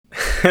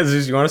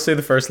Jesus, you want to say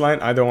the first line?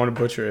 I don't want to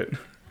butcher it.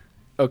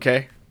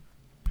 Okay.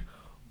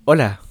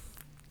 Hola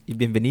y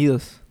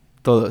bienvenidos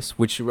todos,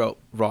 which you wrote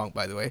wrong,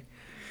 by the way.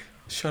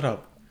 Shut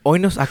up. Hoy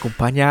nos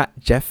acompaña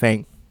Jeff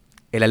Fang,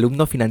 el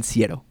alumno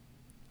financiero.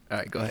 All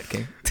right, go ahead,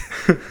 King.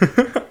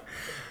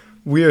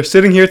 We are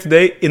sitting here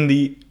today in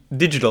the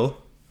digital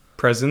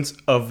presence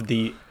of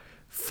the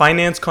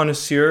finance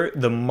connoisseur,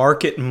 the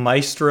market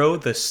maestro,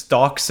 the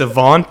stock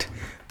savant,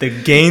 the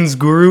gains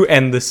guru,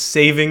 and the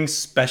savings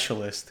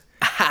specialist.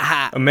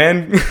 A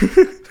man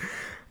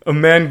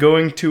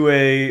going to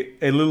a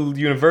little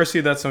university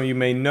that some of you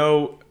may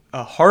know,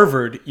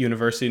 Harvard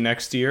University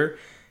next year,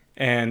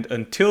 and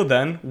until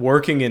then,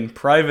 working in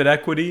private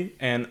equity,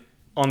 and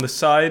on the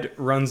side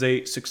runs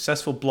a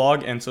successful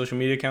blog and social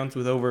media accounts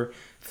with over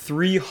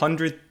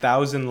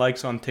 300,000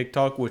 likes on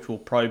TikTok, which will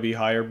probably be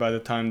higher by the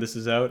time this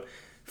is out.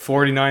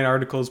 49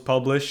 articles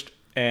published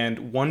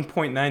and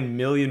 1.9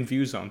 million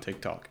views on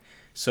TikTok.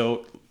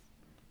 So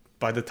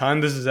by the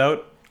time this is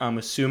out, I'm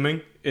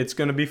assuming it's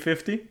going to be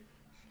 50.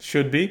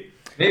 Should be.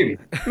 Maybe.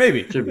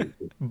 Should be.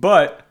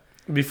 But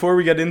before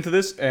we get into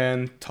this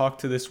and talk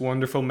to this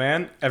wonderful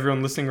man,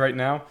 everyone listening right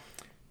now,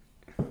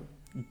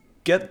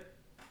 get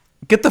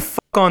the fuck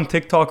on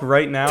TikTok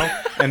right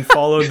now and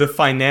follow the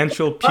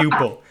Financial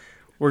Pupil.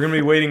 We're going to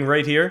be waiting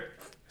right here.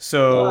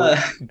 So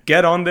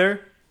get on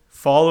there,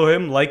 follow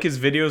him, like his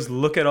videos,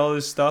 look at all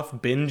his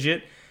stuff, binge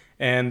it.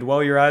 And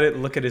while you're at it,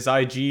 look at his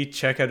IG,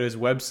 check out his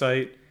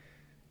website.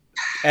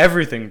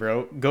 Everything,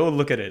 bro. Go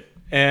look at it.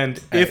 And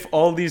if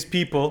all these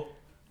people,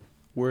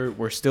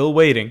 we're still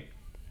waiting.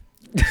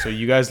 So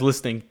you guys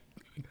listening,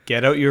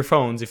 get out your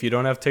phones. If you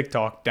don't have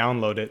TikTok,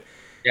 download it.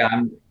 Yeah,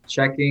 I'm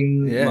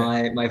checking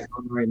my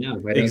phone right now.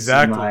 If I don't see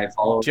Exactly. my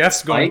followers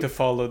Jeff's going spike, to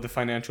follow the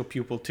Financial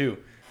Pupil too.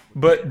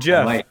 But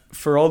Jeff,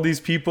 for all these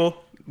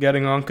people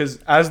getting on,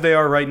 because as they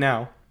are right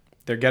now,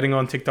 they're getting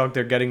on TikTok,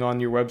 they're getting on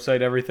your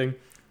website, everything.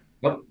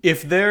 Yep.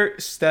 If they're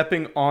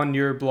stepping on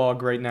your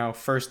blog right now,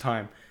 first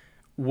time,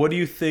 what do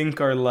you think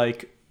are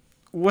like,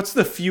 what's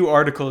the few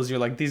articles you're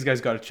like, these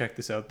guys got to check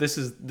this out. This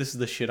is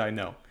the shit I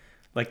know.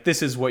 Like,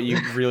 this is what you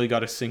really got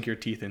to sink your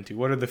teeth into.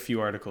 What are the few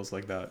articles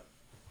like that?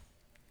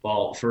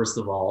 Well, first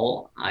of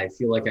all, I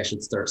feel like I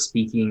should start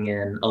speaking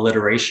in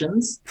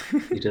alliterations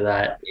due to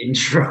that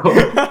intro.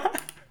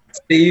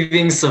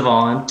 Saving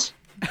savant.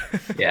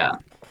 Yeah.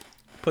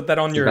 Put that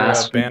on your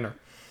banner.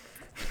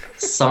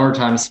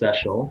 Summertime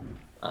special.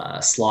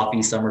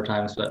 Sloppy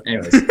summertime special.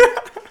 Anyways.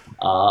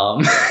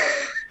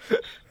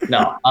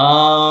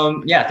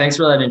 Yeah, thanks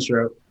for that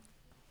intro.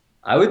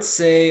 I would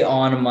say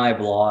on my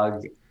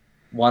blog,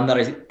 one that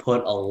I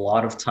put a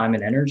lot of time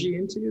and energy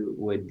into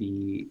would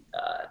be,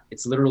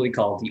 it's literally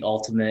called The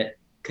Ultimate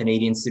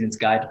Canadian Student's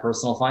Guide to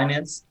Personal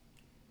Finance.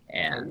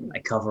 And I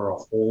cover a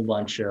whole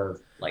bunch of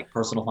like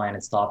personal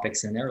finance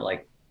topics in there,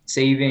 like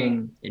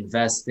saving,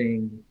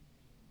 investing,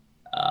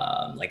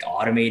 like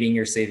automating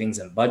your savings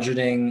and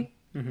budgeting,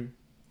 and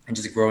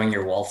just growing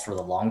your wealth for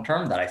the long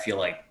term that I feel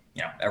like,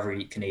 you know,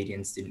 every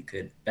Canadian student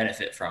could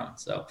benefit from.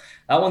 So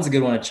that one's a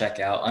good one to check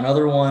out.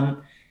 Another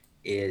one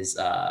is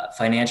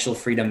Financial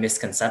Freedom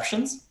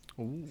Misconceptions.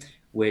 Ooh.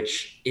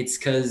 Which it's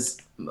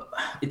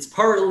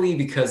partly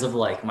because of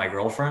like my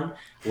girlfriend,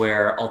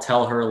 where I'll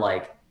tell her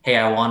like, hey,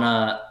 I want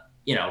to,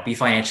 you know, be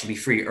financially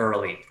free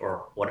early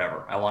or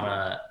whatever. I want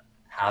to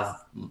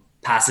have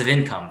passive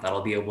income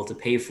that'll be able to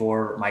pay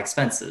for my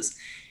expenses.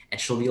 And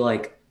she'll be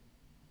like,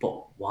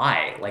 but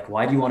why? Like,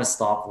 why do you want to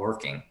stop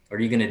working? What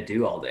are you going to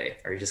do all day?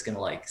 Are you just going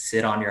to like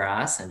sit on your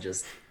ass and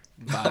just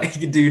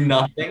like do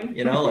nothing,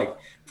 you know, like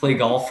play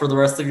golf for the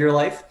rest of your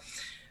life?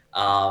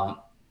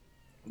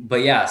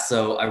 But yeah,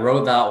 so I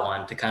wrote that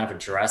one to kind of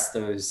address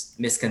those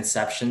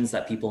misconceptions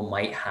that people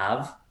might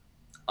have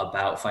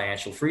about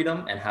financial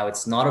freedom and how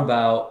it's not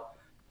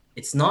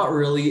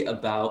really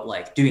about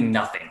like doing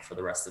nothing for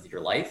the rest of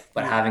your life,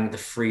 but having the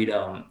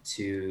freedom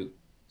to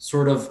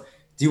sort of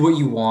do what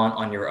you want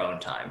on your own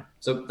time.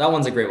 So that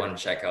one's a great one to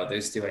check out.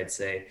 Those two, I'd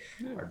say,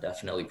 are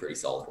definitely pretty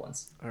solid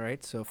ones. All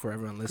right. So for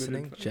everyone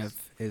listening,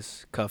 Jeff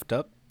is cuffed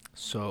up.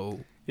 So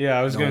yeah,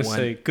 I was going to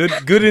say,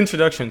 good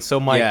introduction. So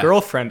my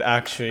girlfriend,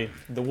 actually,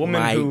 the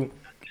woman who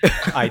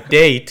I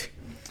date,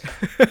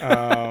 did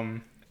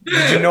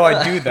you know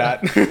I do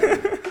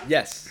that?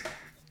 Yes.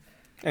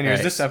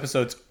 Anyways, this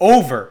episode's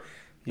over.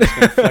 He's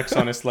going to flex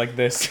on us like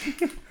this.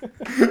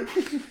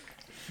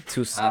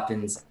 What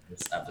happens in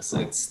this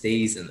episode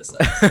stays in this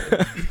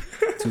episode.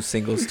 Two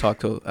singles talk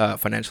to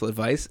financial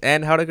advice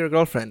and how to get a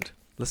girlfriend.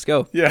 Let's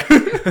go. Yeah.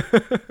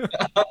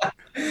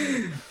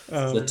 It's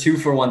a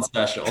 2-for-1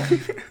 special.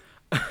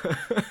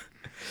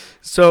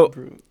 So,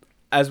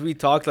 as we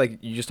talked, like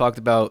you just talked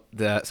about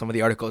some of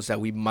the articles that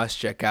we must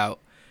check out,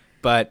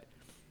 but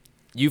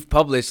you've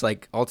published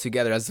like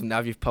altogether as of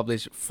now, you've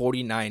published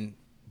 49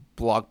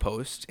 blog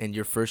posts in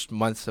your first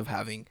months of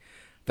having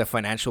the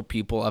Financial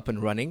Pupil up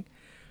and running,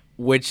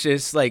 which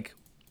is like,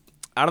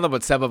 I don't know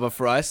about Seba, but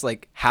for us,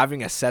 like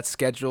having a set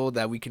schedule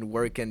that we can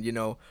work and, you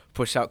know,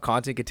 push out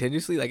content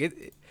continuously,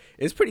 like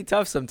it's pretty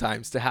tough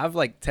sometimes to have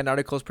like 10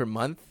 articles per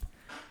month.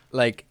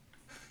 Like,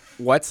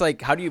 what's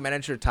like, how do you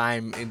manage your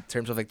time in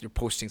terms of like your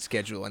posting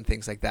schedule and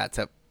things like that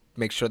to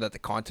make sure that the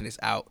content is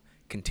out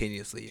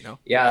continuously, you know?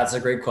 Yeah, that's a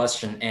great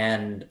question.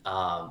 And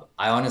I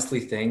honestly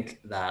think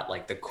that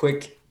like the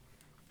quick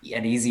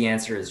and easy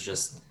answer is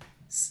just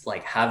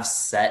like have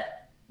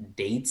set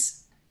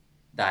dates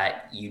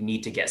that you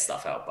need to get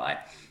stuff out by.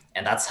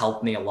 And that's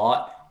helped me a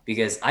lot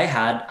because I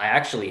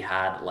actually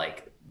had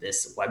like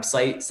this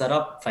website set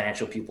up,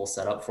 Financial Pupil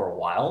set up for a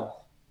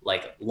while,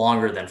 like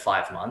longer than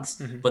 5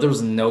 months, but there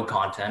was no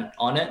content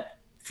on it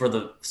for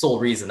the sole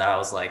reason that I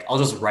was like, I'll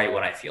just write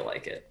when I feel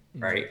like it.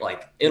 Right.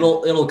 Like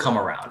it'll come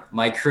around.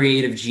 My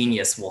creative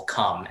genius will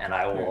come and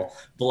I will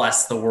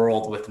bless the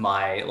world with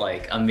my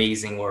like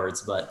amazing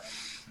words. But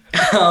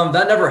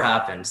that never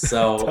happened.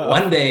 So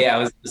one day I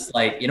was just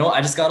like,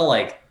 I just got to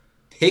like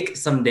pick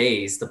some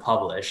days to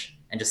publish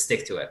and just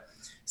stick to it.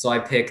 So I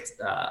picked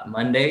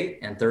Monday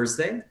and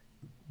Thursday.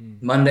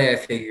 Monday I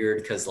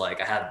figured because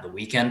like I had the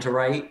weekend to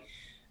write,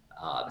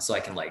 so I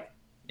can like,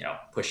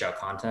 push out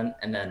content.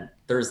 And then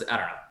Thursday, I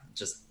don't know,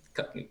 just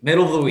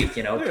middle of the week,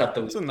 cut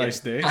the it's a nice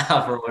day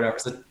or whatever.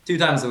 So 2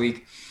 times a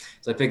week.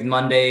 So I picked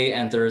Monday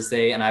and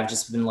Thursday, and I've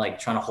just been like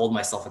trying to hold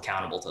myself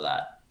accountable to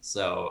that.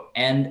 So,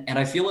 and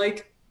I feel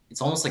like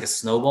it's almost like a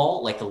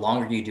snowball. Like the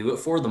longer you do it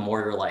for, the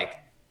more you're like,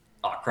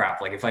 oh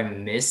crap. Like if I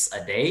miss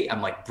a day,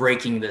 I'm like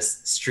breaking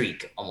this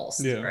streak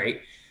almost.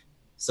 Right.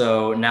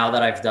 So now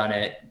that I've done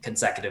it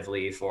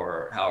consecutively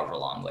for however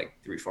long, like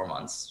 3-4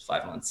 months,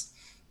 5 months,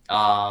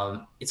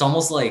 it's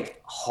almost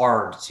like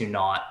hard to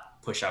not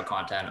push out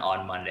content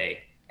on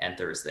Monday and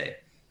Thursday.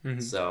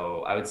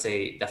 So I would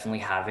say definitely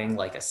having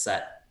like a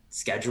set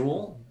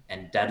schedule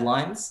and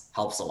deadlines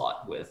helps a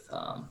lot with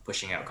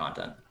pushing out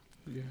content.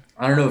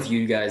 I don't know if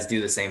you guys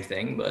do the same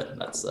thing, but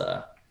that's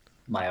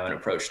my own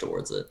approach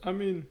towards it. I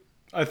mean,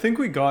 I think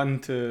we got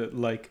into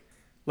like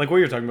what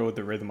you're talking about with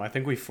the rhythm. I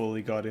think we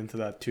fully got into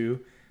that too.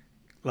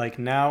 Like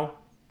now,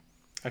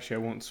 actually I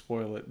won't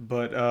spoil it,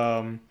 but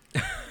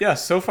yeah,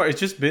 so far it's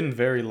just been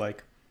very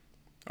like,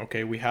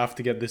 okay, we have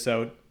to get this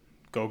out.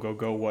 Go,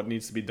 what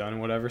needs to be done,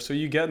 whatever. So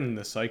you get in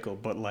the cycle,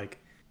 but like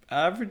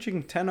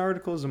averaging 10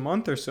 articles a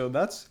month or so,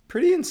 that's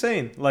pretty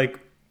insane. Like,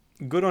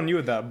 good on you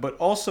with that. But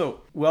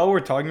also, while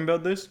we're talking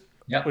about this,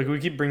 like we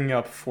keep bringing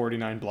up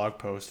 49 blog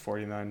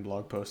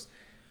posts.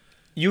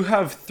 You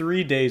have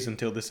 3 days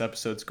until this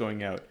episode's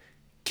going out.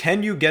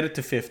 Can you get it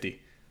to 50?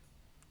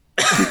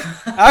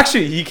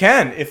 Actually, he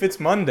can if it's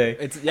Monday.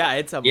 It's a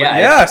Monday.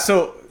 Yeah.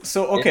 So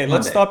okay,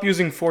 let's stop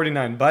using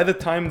 49. By the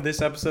time this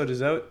episode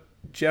is out,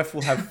 Jeff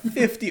will have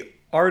 50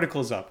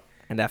 articles up.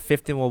 And that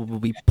 50 will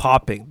be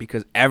popping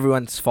because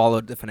everyone's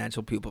followed the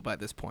Financial Pupil by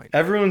this point.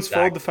 Everyone's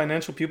followed the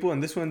Financial Pupil,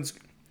 and this one's,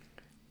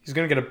 he's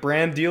going to get a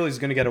brand deal. He's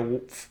going to get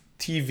a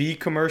TV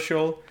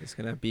commercial. It's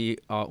going to be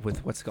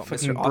with what's it called?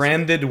 Mr. Awesome.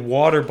 Branded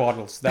water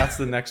bottles. That's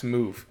the next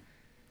move.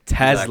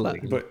 Tesla.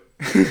 Exactly. But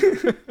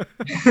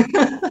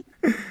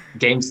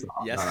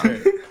GameStop. Yes,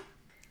 sir.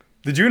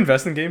 Did you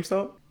invest in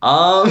GameStop?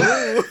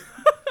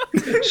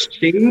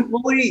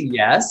 Shamefully,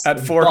 yes. At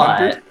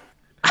 400?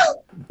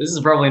 This is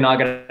probably not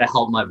going to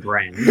help my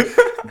brand,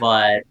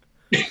 but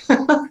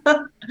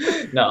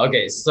no.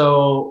 Okay.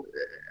 So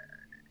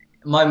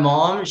my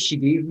mom, she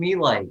gave me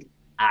like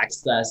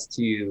access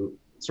to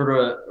sort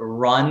of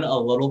run a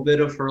little bit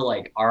of her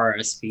like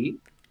RRSP,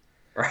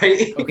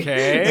 right?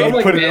 Okay. So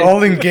like, put it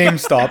all in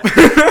GameStop.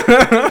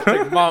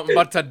 Like, Mom, I'm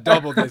about to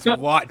double this.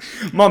 Watch.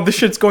 Mom, this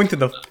shit's going to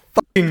the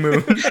fucking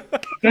moon.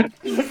 And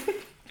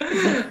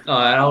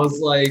I was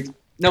like,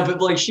 no,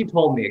 but like she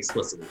told me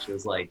explicitly, she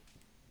was like,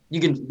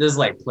 this is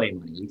like play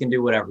money. You can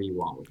do whatever you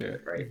want with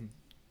it, right?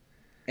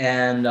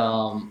 And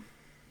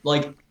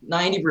like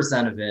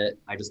 90% of it,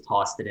 I just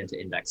tossed it into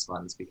index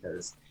funds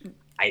because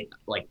I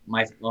like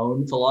my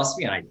own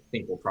philosophy, and I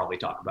think we'll probably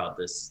talk about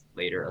this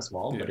later as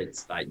well, but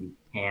it's that you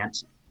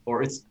can't,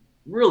 or it's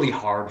really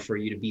hard for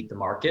you to beat the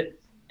market,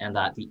 and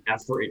that the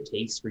effort it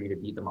takes for you to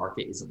beat the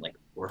market isn't like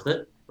worth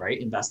it, right?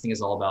 Investing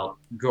is all about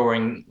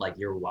growing like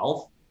your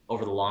wealth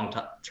over the long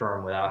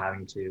term without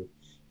having to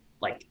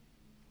like,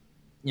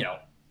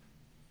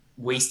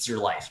 waste your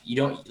life.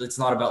 It's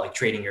not about like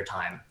trading your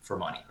time for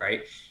money,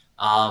 right?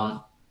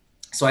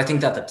 So I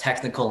think that the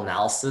technical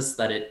analysis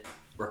that it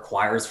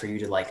requires for you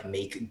to like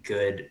make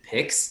good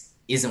picks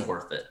isn't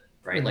worth it,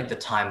 right? Like the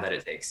time that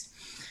it takes.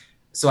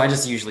 So I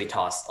just usually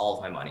toss all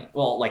of my money.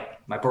 Well, like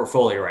my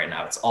portfolio right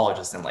now, it's all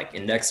just in like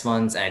index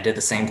funds. And I did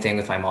the same thing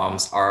with my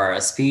mom's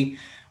RRSP,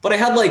 but I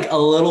had like a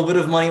little bit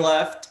of money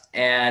left,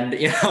 and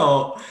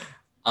I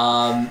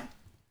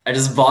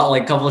just bought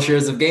like a couple of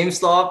shares of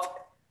GameStop.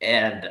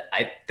 And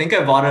I think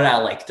I bought it at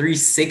like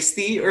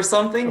 360 or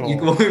something. You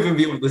won't even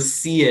be able to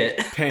see it.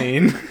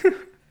 Pain.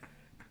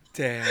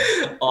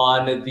 Damn.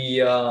 On the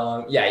you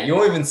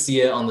won't even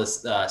see it on the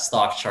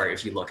stock chart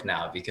if you look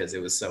now because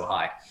it was so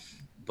high.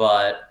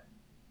 But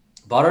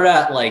bought it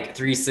at like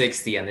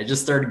 360, and it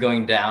just started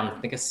going down. I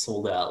think I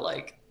sold it at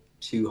like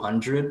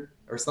 200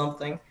 or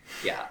something.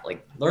 Yeah,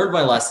 like learned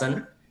my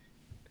lesson,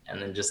 and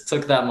then just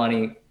took that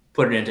money,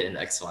 put it into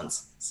index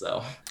funds.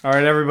 So All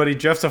right, everybody.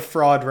 Jeff's a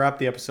fraud. Wrap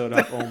the episode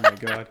up. Oh my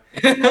god.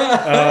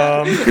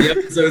 the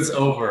episode's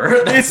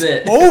over. That's It's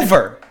it.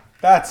 over.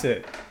 That's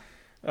it.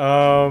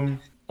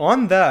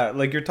 On that,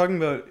 like you're talking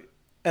about,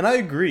 and I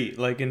agree,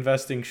 like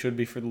investing should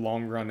be for the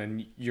long run,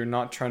 and you're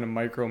not trying to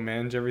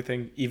micromanage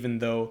everything, even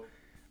though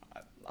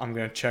I'm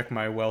gonna check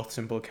my Wealth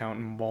Simple account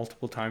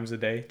multiple times a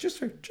day, just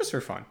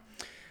for fun.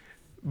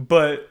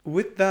 But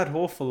with that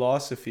whole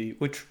philosophy,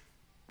 which,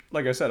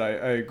 like I said, I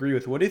agree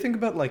with. What do you think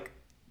about like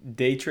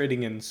day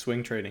trading and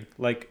swing trading?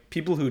 Like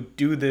people who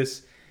do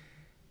this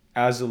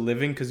as a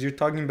living, because you're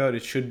talking about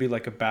it should be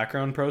like a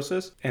background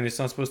process, and it's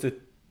not supposed to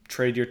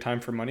trade your time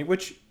for money,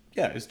 which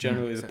is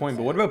generally the point.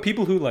 But what about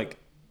people who like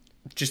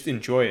just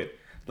enjoy it?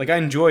 Like I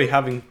enjoy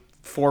having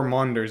 4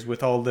 monitors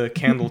with all the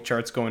candle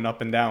charts going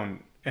up and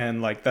down,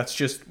 and like that's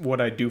just what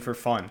I do for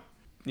fun.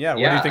 Yeah,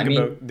 what do you think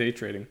about day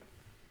trading?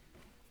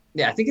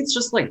 Yeah, I think it's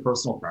just like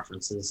personal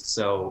preferences.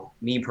 So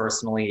me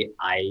personally,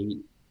 I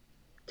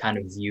kind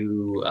of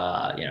view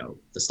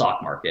the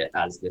stock market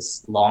as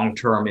this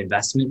long-term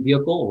investment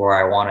vehicle where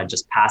I want to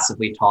just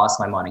passively toss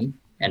my money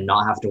and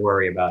not have to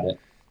worry about it,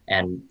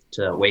 and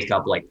to wake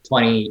up like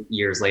 20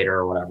 years later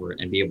or whatever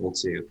and be able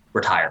to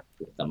retire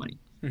with the money.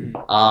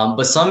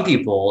 But some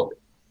people,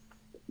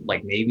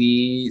 like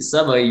maybe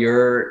Seba,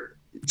 you're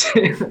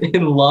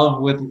in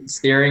love with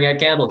staring at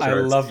candle charts. I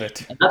love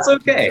it. And that's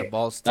okay.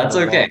 That's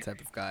okay.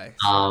 Type of guy.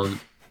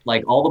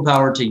 Like all the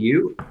power to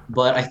you.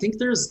 But I think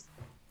there's,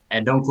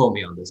 and don't quote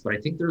me on this, but I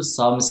think there's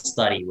some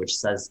study which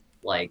says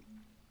like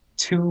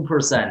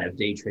 2% of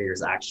day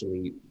traders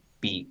actually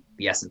beat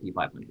the S&P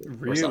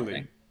 500 or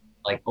something,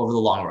 like over the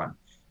long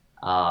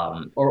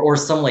run, or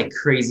some like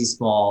crazy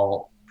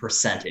small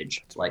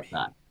percentage like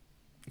that.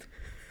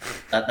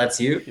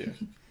 That's you. Yeah.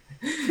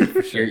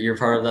 You're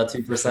part of that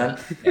 2%.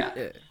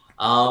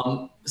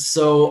 Yeah.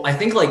 So I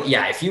think like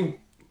if you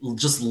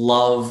just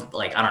love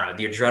like I don't know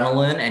the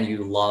adrenaline and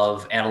you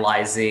love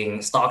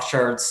analyzing stock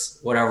charts,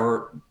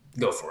 whatever,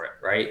 go for it,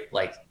 right?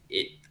 Like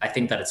I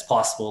think that it's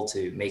possible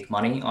to make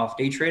money off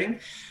day trading,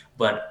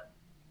 but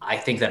I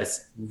think that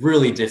it's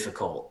really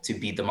difficult to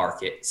beat the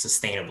market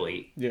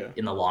sustainably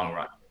in the long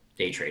run,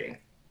 day trading.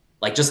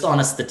 Like just on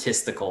a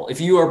statistical,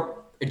 if you are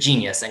a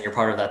genius and you're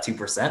part of that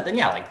 2%, then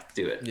like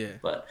do it. Yeah.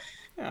 But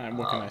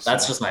what can I say?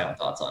 that's just my own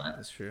thoughts on it.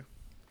 That's true.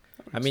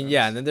 I mean,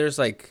 and then there's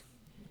like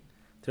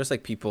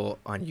people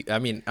on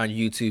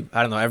YouTube.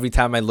 I don't know. Every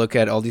time I look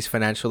at all these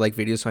financial like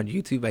videos on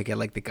YouTube, I get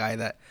like the guy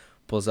that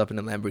pulls up in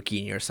a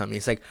Lamborghini or something.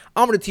 He's like,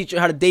 I'm gonna teach you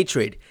how to day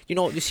trade.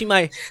 You see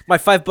my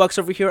 $5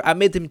 over here? I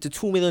made them to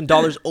 $2 million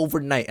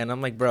overnight. And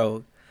I'm like,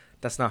 bro,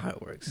 that's not how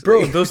it works.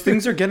 Bro, those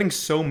things are getting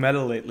so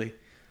meta lately.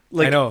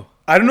 Like, I know.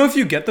 I don't know if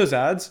you get those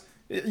ads.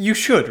 You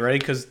should, right?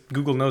 Because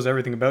Google knows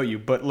everything about you.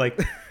 But like,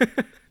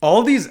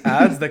 all these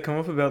ads that come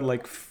up about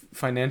like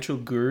financial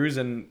gurus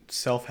and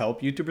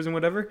self-help YouTubers and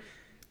whatever,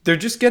 they're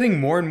just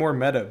getting more and more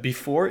meta.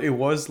 Before it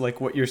was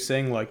like what you're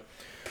saying, like,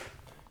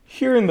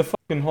 here in the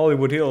fucking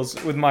Hollywood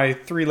Hills with my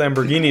 3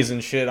 Lamborghinis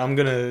and shit, I'm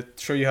gonna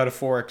show you how to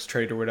Forex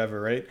trade or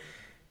whatever, right?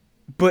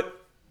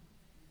 But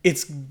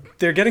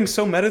they're getting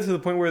so meta to the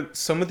point where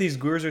some of these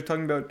gurus are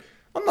talking about,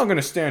 I'm not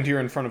gonna stand here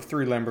in front of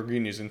 3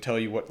 Lamborghinis and tell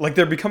you what. Like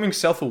they're becoming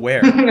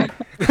self-aware.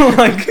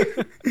 Like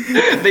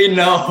they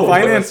know.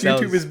 Finance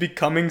YouTube is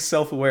becoming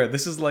self-aware.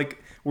 This is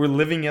like we're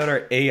living out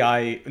our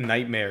AI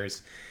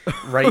nightmares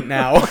right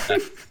now.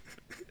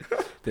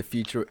 The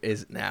future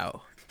is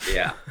now.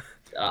 Yeah.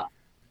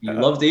 You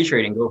love day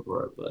trading, go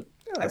for it, but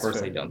I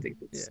personally don't think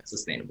it's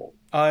sustainable.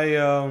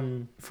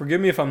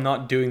 Forgive me if I'm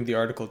not doing the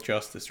article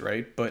justice,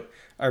 right? But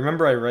I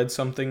remember I read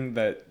something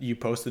that you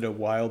posted a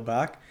while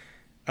back,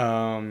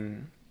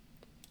 and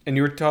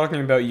you were talking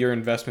about your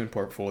investment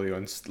portfolio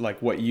and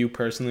like what you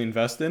personally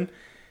invest in.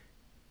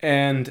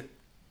 And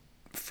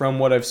from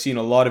what I've seen,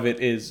 a lot of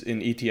it is in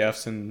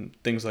ETFs and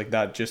things like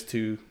that, just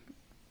to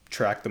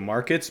track the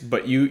markets.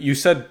 But you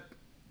said,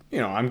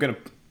 I'm gonna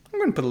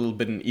put a little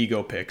bit in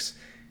ego picks.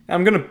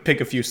 I'm gonna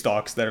pick a few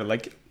stocks that are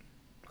like,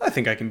 I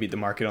think I can beat the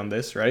market on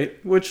this, right?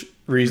 Which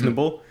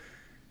reasonable.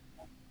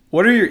 Mm-hmm.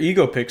 What are your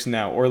ego picks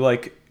now? Or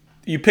like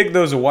you picked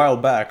those a while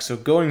back. So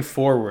going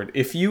forward,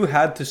 if you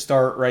had to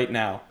start right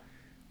now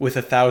with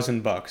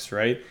 $1,000,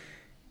 right?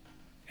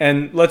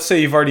 And let's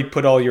say you've already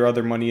put all your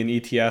other money in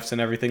ETFs and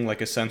everything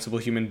like a sensible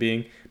human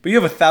being, but you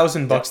have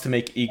 $1,000 to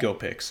make ego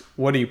picks.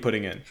 What are you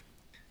putting in?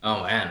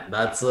 Oh man,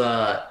 that's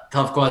a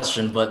tough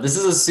question. But this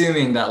is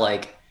assuming that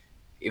like,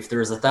 if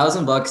there's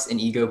 $1,000 in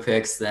ego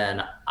picks,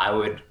 then I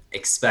would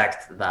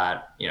expect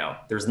that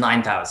there's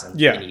 9,000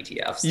 in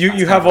ETFs.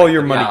 You have all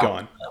your money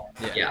gone.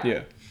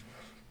 Yeah.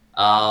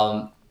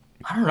 I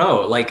don't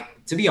know.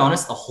 Like to be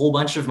honest, a whole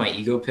bunch of my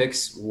ego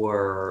picks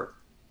were.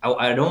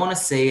 I don't want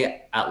to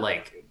say at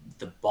like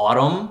the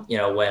bottom,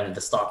 when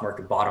the stock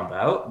market bottomed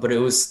out, but it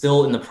was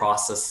still in the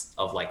process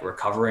of like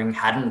recovering.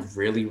 Hadn't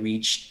really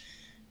reached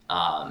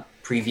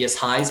previous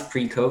highs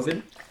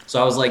pre-COVID.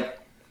 So I was like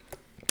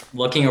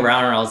looking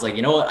around and I was like,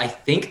 you know what? I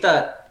think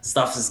that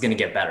stuff is going to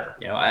get better.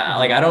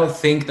 I don't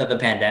think that the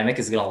pandemic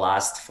is going to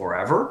last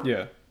forever.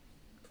 Yeah.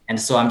 And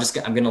so I'm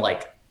going to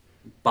like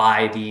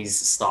buy these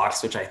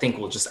stocks, which I think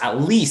will just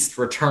at least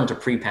return to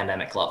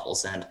pre-pandemic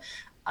levels. And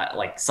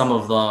like some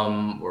of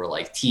them were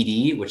like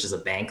TD, which is a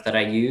bank that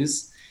I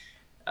use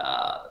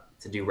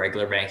to do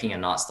regular banking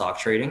and not stock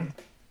trading.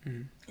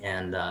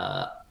 And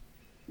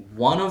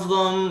one of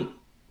them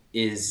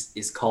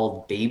is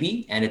called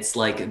Baby, and it's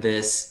like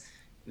this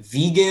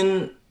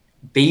vegan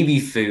baby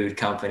food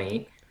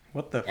company.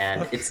 What the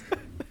And fuck? it's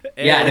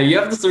yeah, no, you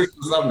have to search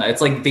this up now.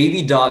 It's like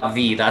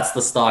baby.v, that's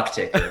the stock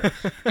ticker.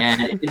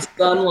 And it's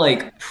done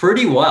like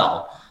pretty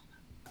well.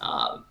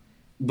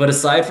 But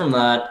aside from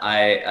that,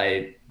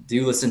 I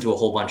do listen to a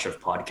whole bunch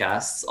of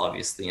podcasts,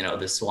 obviously,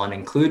 this one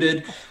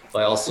included,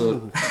 but I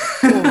also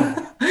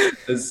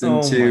listen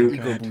Oh my to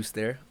Ego boost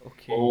there. a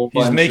Okay. whole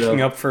He's bunch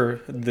making of up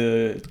for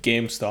the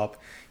GameStop.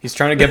 He's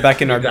trying to get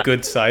back in our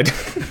good side.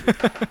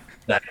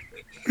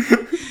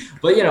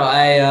 But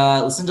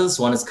I listen to this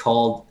one. It's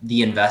called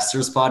The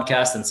Investors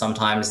Podcast, and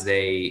sometimes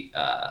they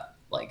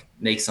like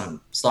make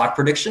some stock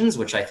predictions,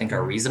 which I think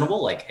are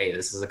reasonable. Like, hey,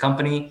 this is a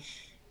company,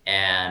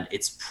 and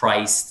it's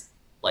priced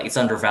like it's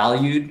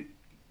undervalued,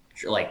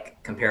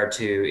 like compared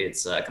to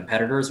its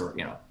competitors or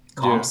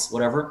comps,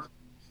 whatever.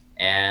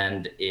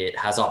 And it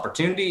has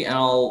opportunity, and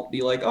I'll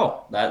be like,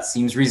 oh, that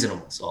seems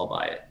reasonable, so I'll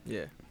buy it.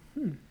 Yeah.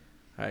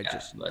 I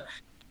just. But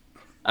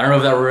I don't know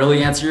if that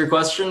really answered your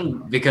question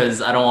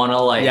because I don't want to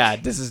like Yeah,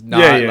 this is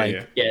not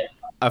like get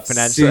a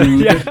financial.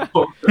 sued. Yeah.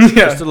 Yeah.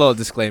 Just a little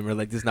disclaimer,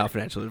 like this is not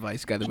financial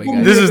advice, by the way,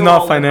 guys. This is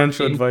not All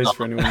financial the- advice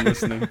for anyone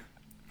listening. Yeah,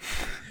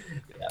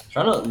 I'm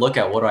trying to look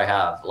at what do I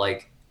have.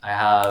 Like I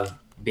have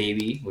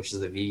Baby, which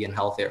is a vegan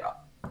healthier.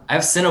 I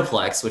have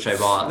Cineplex, which I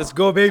bought. Let's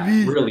go,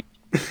 baby. Really,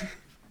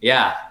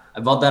 yeah,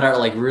 I bought that at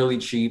like really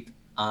cheap.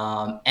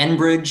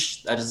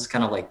 Enbridge, that is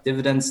kind of like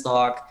dividend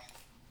stock.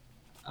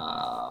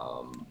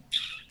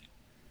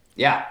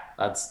 Yeah,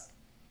 that's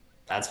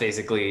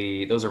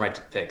basically those are my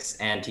picks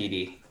and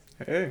TD.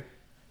 Hey.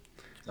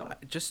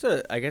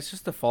 I guess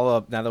just to follow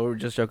up now that we're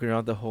just joking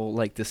around the whole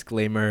like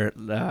disclaimer,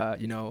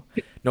 no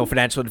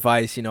financial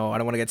advice, I don't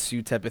want to get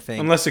sued type of thing.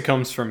 Unless it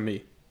comes from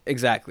me.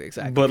 Exactly.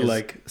 But 'Cause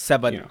like,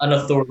 Seba, you know. An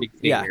authority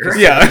Yeah, figure.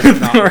 Yeah, It's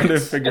not- authority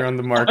figure on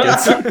the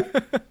markets.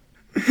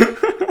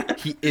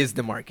 he is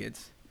the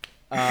markets.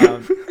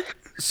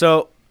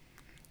 So,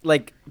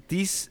 like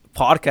these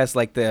podcasts,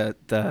 like the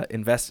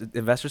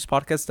investors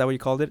podcast, is that what you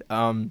called it?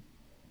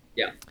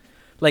 Yeah.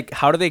 Like,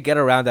 how do they get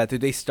around that? Do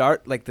they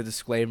start like the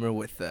disclaimer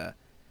with the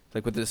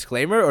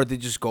disclaimer, or they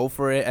just go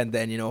for it and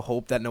then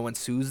hope that no one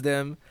sues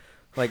them?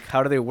 Like,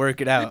 how do they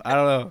work it out? I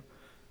don't know.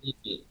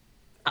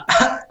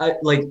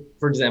 Like,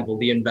 for example,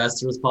 the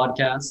Investors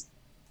Podcast,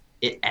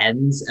 it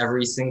ends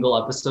every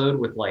single episode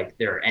with like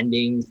their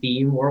ending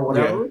theme or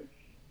whatever.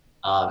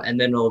 And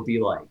then it'll be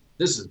like,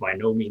 this is by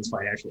no means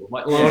financial.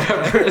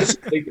 Whatever. It's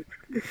like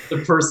the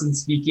person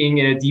speaking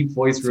in a deep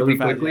voice really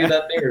Super fast, quickly yeah.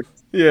 that they're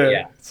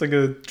Yeah, it's like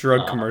a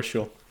drug Uh,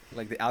 commercial.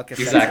 Like the Alka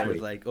Exactly.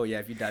 is like, oh yeah,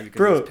 if you die because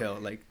Bro, of this pill,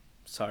 like,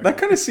 sorry. That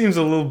kind of seems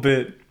a little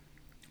bit...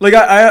 Like,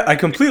 I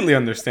completely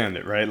understand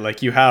it, right?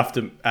 Like, you have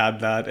to add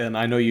that, and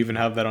I know you even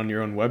have that on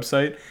your own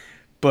website.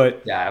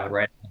 But, I have it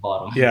right at the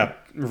bottom. yeah,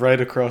 right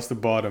across the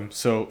bottom.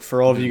 So,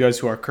 for all of you guys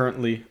who are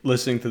currently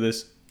listening to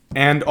this,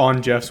 and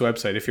on Jeff's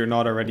website, if you're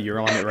not already, you're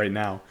on it right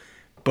now.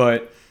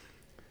 But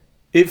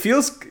it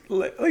feels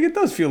like it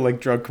does feel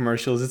like drug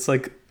commercials. It's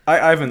like, I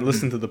haven't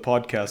listened to the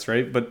podcast,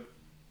 right? But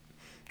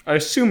I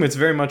assume it's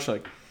very much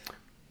like,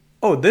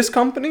 oh, this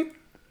company,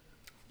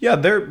 yeah,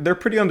 they're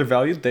pretty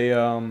undervalued.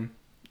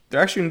 They're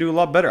actually gonna do a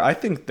lot better. I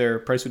think their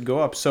price would go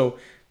up. So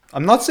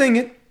I'm not saying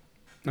it,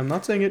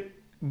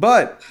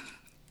 but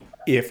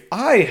if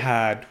I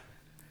had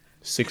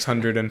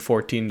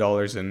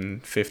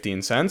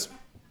 $614.15,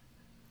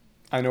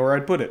 I know where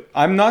I'd put it.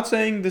 I'm not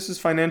saying this is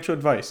financial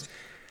advice.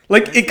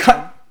 Like it.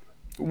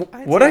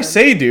 What I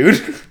say, dude.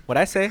 What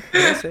I say?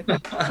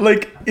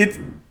 Like it's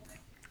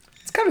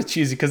kind of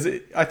cheesy because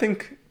I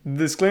think the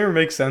disclaimer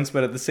makes sense,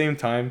 but at the same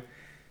time,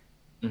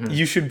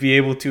 you should be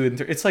able to.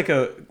 It's like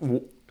a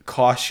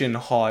caution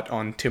hot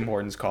on Tim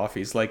Hortons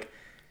coffees. Like,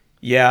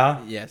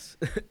 yeah, Yes.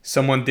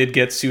 someone did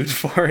get sued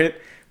for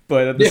it,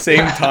 but at the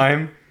same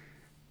time,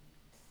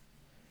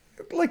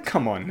 like,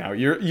 come on now.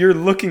 You're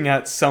looking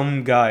at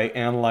some guy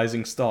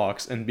analyzing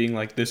stocks and being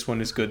like, this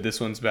one is good, this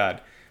one's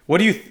bad. What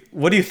do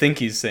you think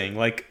he's saying?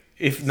 Like,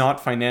 if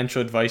not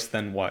financial advice,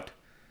 then what?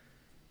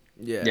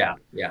 Yeah.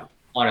 Yeah.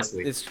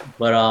 Honestly, It's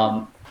but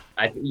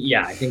I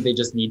think they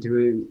just need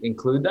to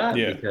include that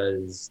Yeah.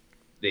 because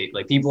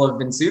people have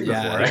been sued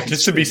before, right?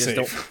 Just to be just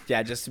safe.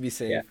 just to be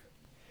safe. Yeah.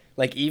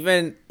 Like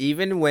even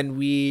when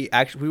we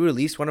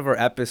released one of our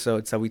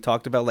episodes that we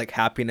talked about like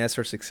happiness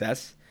or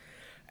success,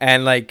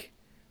 and like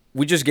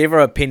we just gave our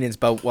opinions,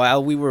 but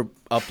while we were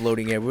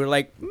uploading it, we were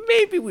like,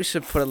 maybe we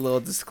should put a little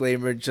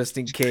disclaimer just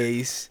in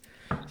case.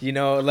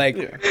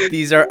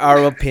 These are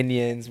our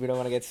opinions. We don't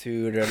want to get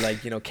sued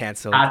or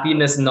canceled.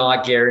 Happiness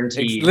not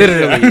guaranteed.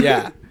 Literally,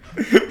 yeah.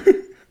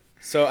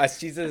 So as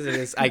cheesy as it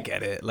is, I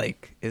get it.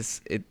 Like it's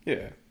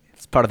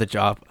part of the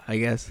job, I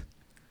guess.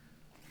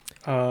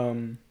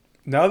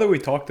 Now that we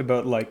talked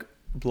about like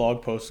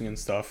blog posting and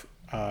stuff,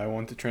 I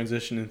want to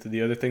transition into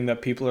the other thing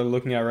that people are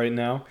looking at right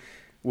now,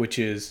 which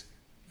is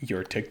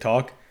your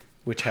TikTok,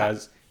 which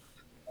has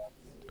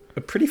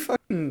a pretty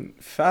fucking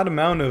fat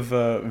amount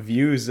of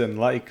views and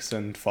likes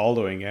and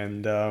following.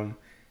 And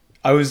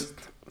I was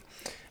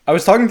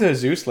talking to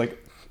Jesus, like,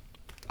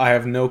 I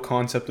have no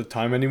concept of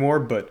time anymore,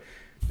 but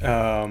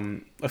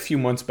a few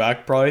months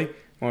back probably,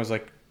 I was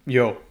like,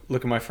 yo,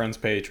 look at my friend's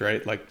page,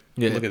 right? Like,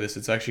 look at this,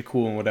 it's actually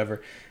cool and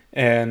whatever.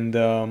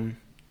 And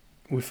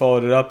we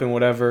followed it up and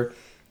whatever.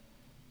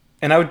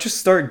 And I would just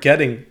start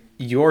getting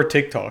your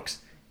TikToks.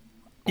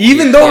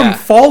 Even though I'm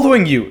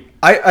following you,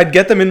 I'd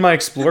get them in my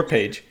Explore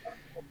page.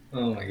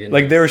 Oh my goodness.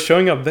 Like, they were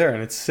showing up there,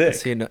 and it's sick.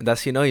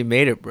 That's you know you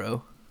made it,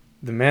 bro.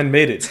 The man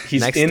made it.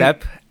 He's Next in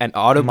step, an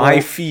Audible. my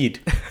feed.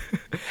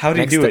 How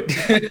did he do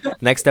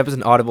it? Next step is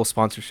an Audible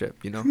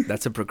sponsorship. You know,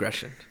 that's a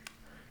progression.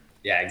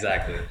 Yeah,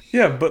 exactly.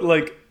 Yeah, but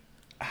like,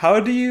 how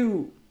do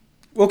you...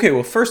 Okay,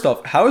 well, first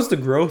off, how has the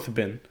growth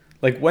been?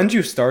 Like, when did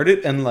you start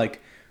it, and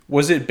like,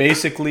 was it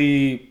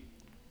basically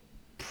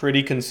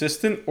pretty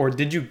consistent, or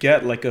did you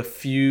get like a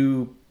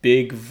few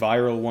big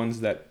viral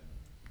ones that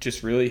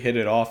just really hit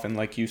it off and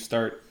like you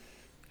start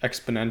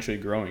exponentially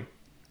growing?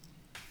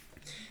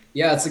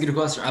 Yeah, it's a good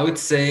question. I would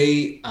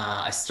say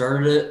I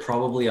started it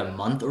probably a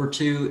month or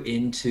two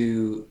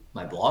into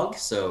my blog.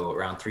 So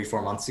around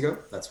 3-4 months ago,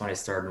 that's when I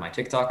started my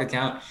TikTok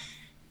account.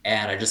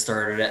 And I just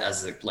started it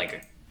as a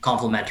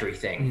complimentary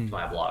thing to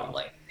my blog.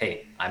 Like,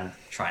 hey, I'm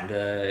trying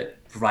to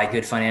provide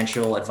good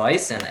financial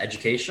advice and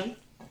education.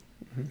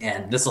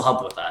 And this will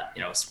help with that,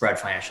 spread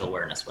financial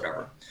awareness,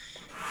 whatever.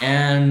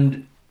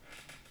 And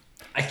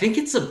I think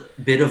it's a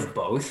bit of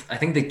both. I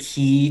think the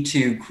key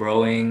to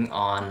growing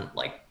on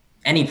like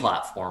any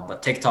platform,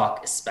 but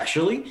TikTok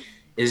especially,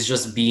 is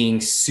just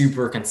being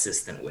super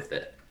consistent with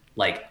it.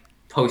 Like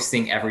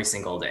posting every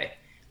single day,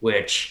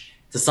 which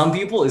to some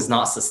people is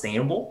not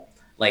sustainable.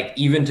 Like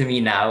even to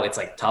me now, it's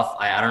like tough.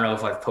 I don't know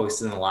if I've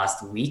posted in the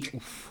last week,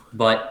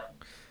 but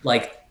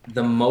like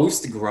the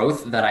most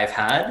growth that I've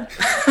had.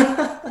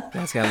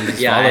 That's gotta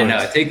be yeah, I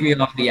know. Take me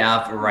off the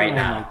app right Oh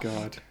now. my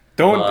god!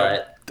 Don't.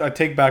 I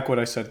take back what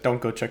I said.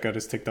 Don't go check out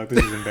his TikTok.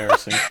 This is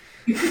embarrassing.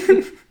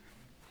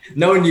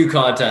 No new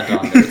content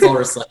on there. It's all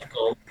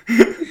recycled.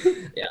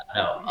 Yeah,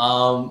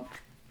 no.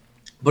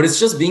 But it's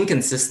just being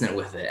consistent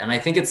with it. And I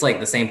think it's like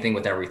the same thing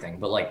with everything.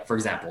 But like, for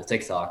example,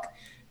 TikTok,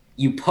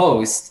 you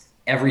post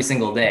every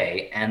single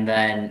day and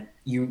then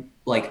you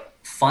like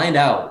find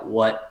out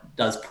what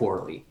does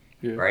poorly,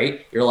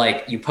 right? You're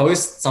like, you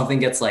post, something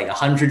gets like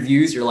 100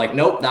 views. You're like,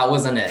 nope, that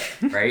wasn't it,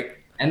 right?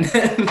 And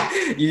then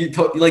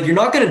you're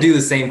not going to do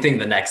the same thing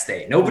the next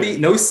day.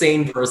 No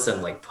sane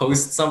person like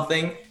posts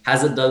something,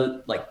 has it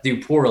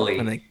do poorly,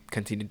 and they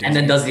continue doing and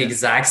then does the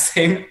exact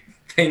same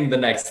thing the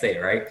next day,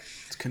 right?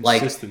 It's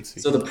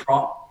consistency. Like,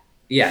 so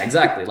yeah,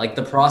 exactly. Like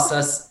the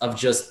process of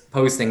just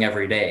posting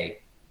every day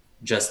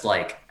just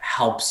like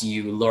helps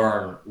you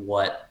learn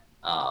what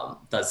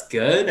does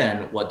good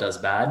and what does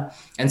bad.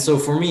 And so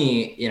for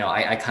me,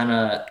 I kind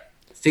of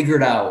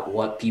figured out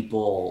what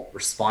people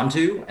respond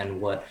to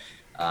and what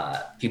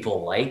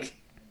people like.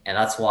 And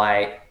that's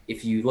why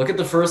if you look at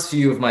the first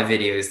few of my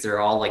videos, they're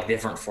all like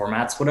different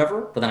formats,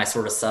 whatever. But then I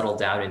sort of settled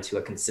down into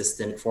a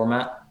consistent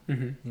format.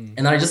 And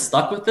then I just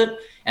stuck with it.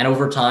 And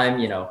over time,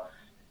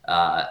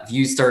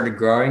 views started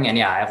growing. And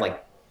yeah, I have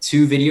like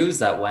 2 videos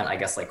that went, I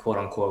guess, like quote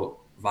unquote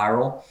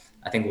viral.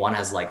 I think one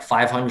has like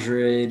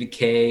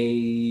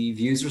 500K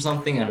views or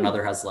something, and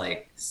another has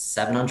like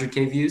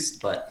 700K views.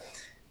 But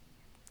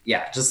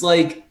yeah, just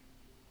like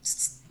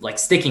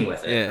sticking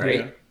with it,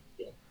 right?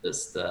 Yeah.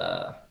 That's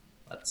the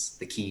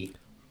key.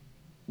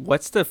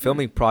 What's the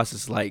filming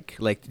process like?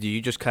 Like, do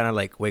you just kind of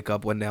like wake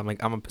up one day, I'm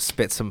like, I'm gonna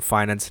spit some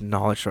finance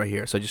knowledge right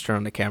here, so I just turn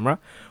on the camera?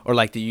 Or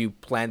like, do you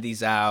plan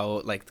these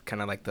out, like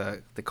kind of like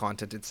the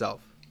content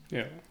itself?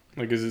 Yeah,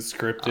 like, is it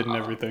scripted and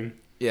everything?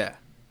 Yeah.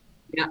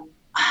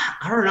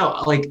 I don't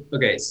know. Like,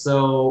 okay,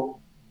 so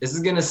this is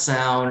gonna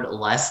sound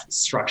less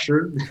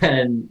structured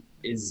than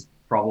is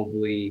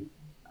probably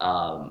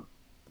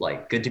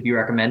like good to be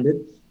recommended.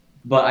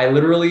 But I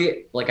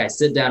literally, like, I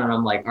sit down and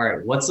I'm like, all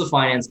right, what's the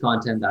finance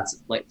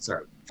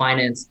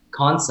finance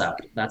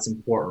concept that's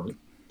important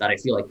that I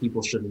feel like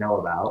people should know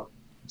about?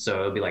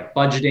 So it'll be like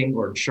budgeting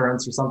or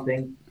insurance or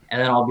something.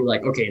 And then I'll be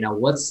like, okay, now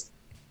what's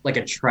like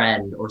a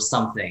trend or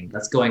something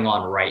that's going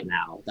on right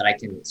now that I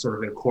can sort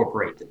of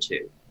incorporate the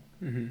two?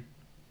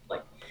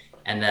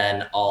 And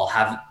then I'll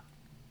have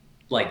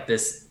like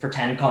this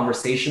pretend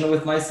conversation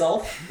with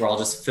myself where I'll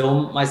just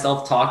film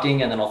myself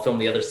talking and then I'll film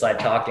the other side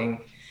talking.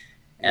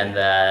 And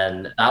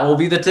then that will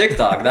be the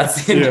TikTok.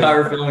 That's the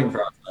entire filming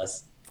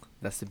process.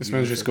 This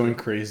man's just going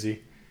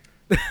crazy.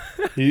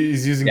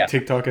 He's using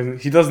TikTok, and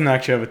he doesn't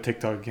actually have a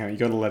TikTok account. You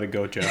gotta let it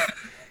go,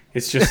 Jeff.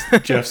 It's just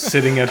Jeff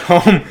sitting at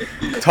home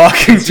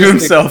talking to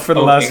himself for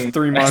the last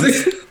 3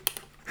 months.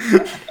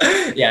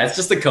 Yeah, it's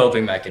just a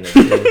coping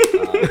mechanism.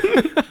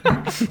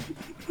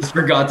 Just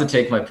forgot to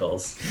take my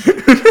pills.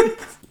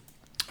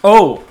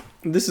 Oh,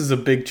 this is a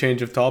big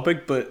change of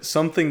topic, but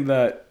something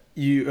that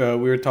we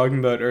were talking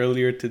about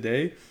earlier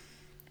today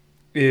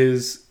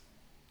is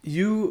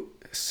you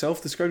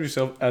self-describe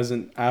yourself as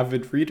an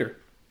avid reader,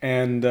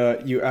 and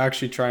you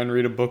actually try and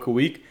read a book a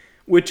week,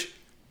 which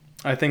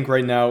I think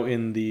right now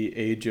in the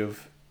age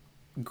of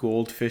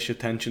goldfish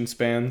attention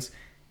spans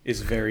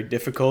is very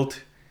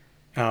difficult,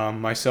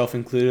 myself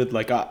included.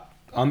 Like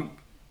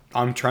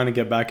I'm trying to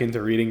get back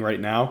into reading right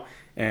now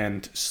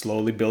and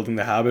slowly building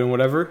the habit and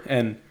whatever.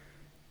 And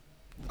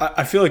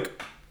I feel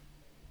like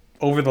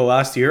over the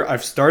last year,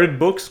 I've started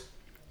books,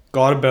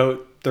 got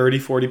about 30,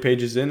 40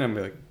 pages in, and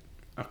I'm like,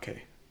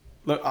 okay,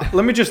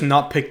 let me just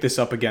not pick this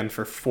up again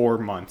for 4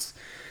 months.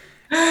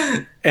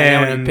 And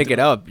then when you pick it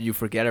up, you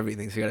forget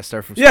everything, so you gotta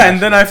start from scratch. Yeah, and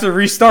then I have to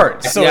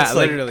restart. So Yeah, it's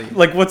like, literally.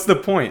 like, what's the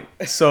point?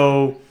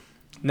 So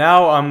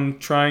now I'm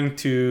trying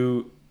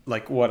to,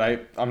 like,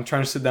 I'm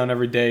trying to sit down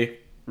every day,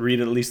 read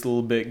at least a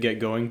little bit, get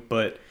going.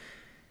 But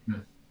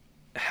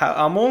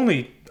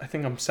I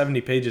think I'm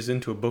 70 pages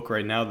into a book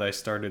right now that I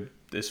started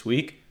this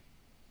week.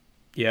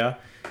 Yeah,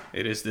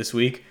 it is this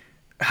week.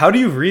 How do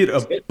you read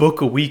a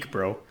book a week,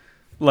 bro?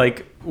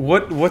 Like,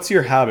 what's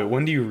your habit?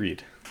 When do you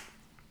read?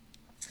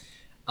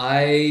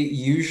 I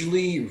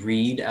usually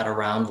read at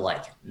around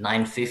like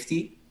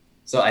 9:50.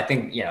 So I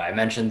think, I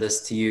mentioned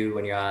this to you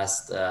when you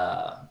asked,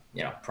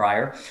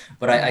 prior,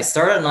 but I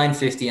start at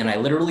 9:50 and I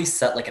literally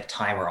set like a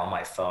timer on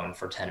my phone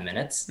for 10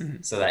 minutes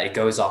so that it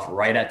goes off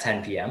right at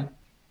 10 p.m.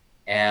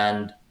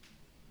 And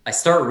I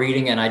start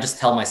reading and I just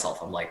tell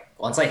myself, I'm like,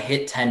 once I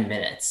hit 10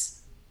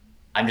 minutes,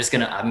 I'm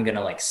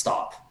gonna like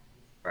stop,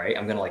 right?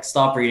 I'm gonna like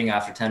stop reading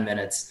after 10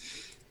 minutes.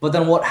 But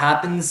then what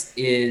happens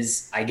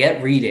is I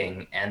get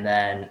reading and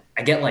then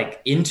I get like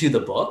into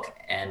the book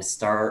and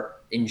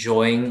start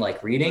enjoying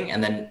like reading.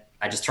 And then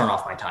I just turn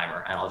off my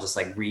timer and I'll just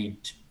like read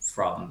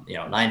from,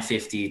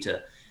 9:50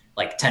 to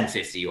like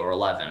 10:50 or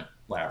 11,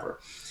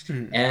 whatever.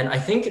 And I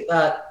think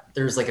that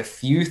there's like a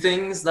few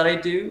things that I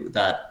do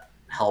that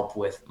help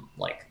with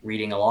like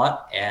reading a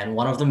lot. And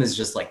one of them is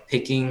just like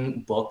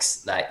picking books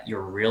that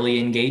you're really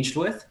engaged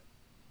with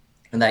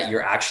and that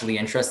you're actually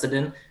interested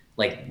in.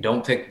 Like,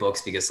 don't pick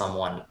books because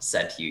someone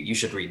said to you, you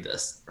should read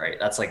this, right?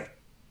 That's like,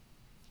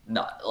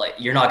 not like,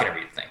 you're not going to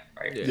read the thing,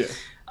 right?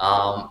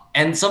 Yeah.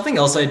 And something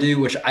else I do,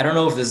 which I don't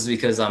know if this is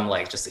because I'm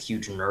like just a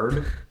huge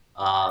nerd.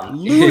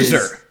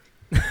 Loser.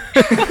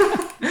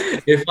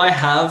 If I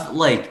have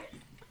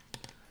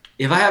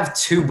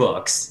two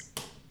books,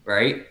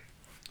 right?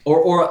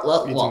 Or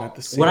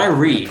when I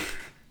read,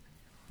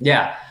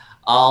 yeah,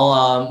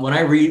 when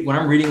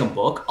I'm reading a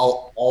book,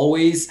 I'll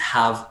always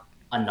have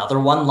another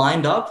one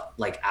lined up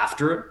like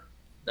after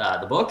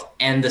the book,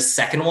 and the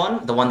second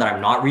one, the one that I'm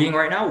not reading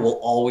right now, will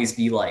always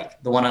be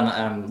like the one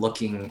I'm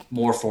looking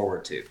more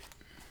forward to.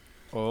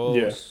 Oh,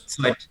 yeah.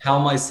 So I tell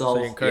myself,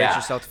 so you encourage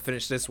yourself to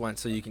finish this one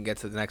so you can get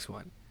to the next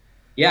one.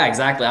 Yeah,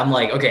 exactly. I'm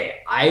like,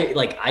 okay,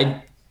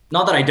 I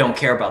not that I don't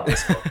care about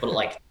this book, but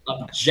like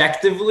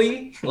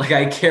objectively, like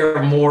I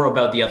care more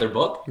about the other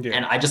book,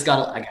 and I just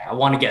I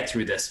want to get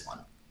through this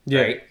one,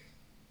 right?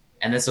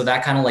 And then so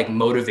that kind of like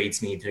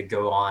motivates me to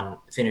go on,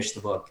 finish the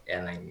book,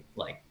 and then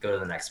like go to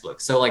the next book.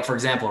 So like, for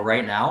example,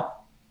 right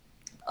now,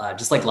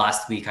 just like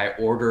last week, I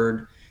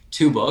ordered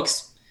 2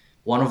 books.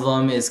 One of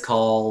them is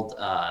called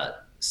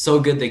So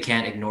Good They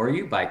Can't Ignore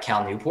You by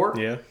Cal Newport,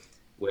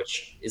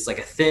 which is like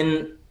a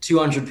thin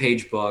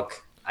 200-page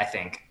book, I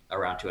think,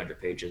 around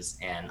 200 pages.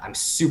 And I'm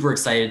super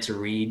excited to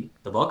read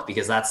the book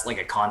because that's like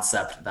a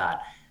concept that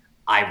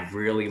I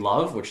really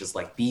love, which is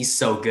like, be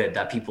so good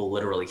that people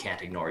literally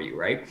can't ignore you,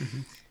 right?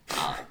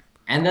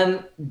 And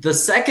then the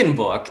second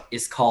book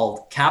is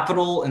called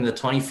Capital in the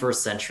 21st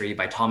Century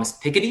by Thomas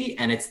Piketty.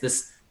 And it's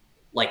this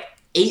like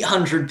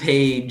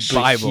 800-page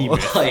Bible.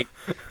 Like,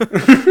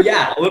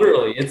 yeah,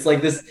 literally. It's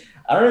like this.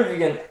 I don't know if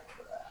you can.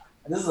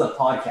 This is a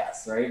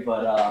podcast, right?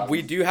 But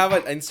we do have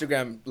an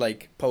Instagram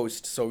like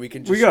post, so we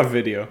can. We got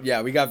video.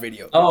 Yeah, we got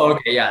video. Oh,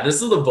 okay, yeah.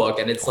 This is the book,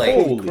 and it's like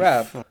holy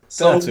crap.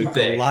 So that's a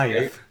thick,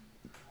 Goliath. right?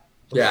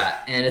 Yeah,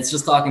 and it's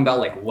just talking about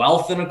like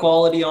wealth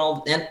inequality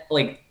and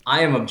like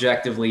I am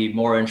objectively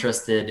more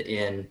interested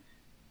in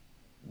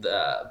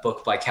the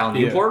book by Cal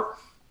Newport,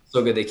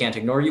 So Good They Can't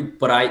Ignore You,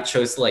 but I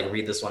chose to like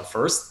read this one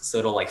first, so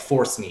it'll like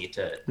force me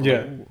to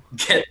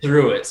get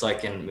through it so I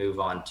can move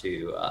on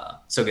to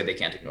So Good They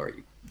Can't Ignore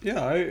You.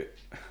 Yeah,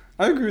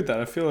 I agree with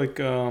that. I feel like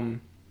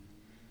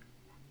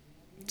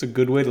it's a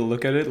good way to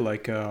look at it,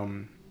 like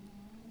kind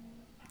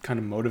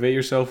of motivate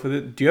yourself with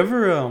it. Do you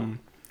ever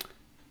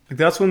like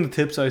that's one of the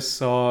tips I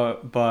saw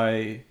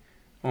by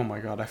oh my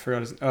god, I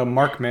forgot his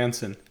Mark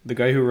Manson, the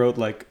guy who wrote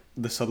like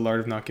The Subtle Art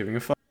of Not Giving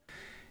a Fuck.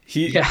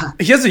 He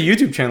has a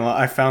YouTube channel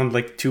I found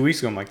like 2 weeks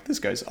ago. I'm like, this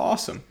guy's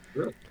awesome.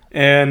 Really?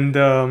 And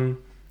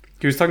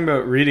he was talking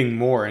about reading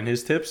more in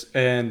his tips,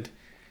 and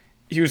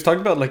he was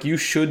talking about like you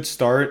should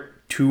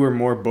start 2 or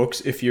more books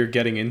if you're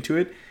getting into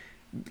it.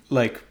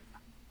 Like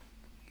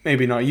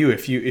maybe not you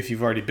if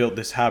you've already built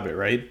this habit,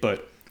 right?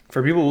 But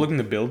for people looking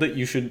to build it,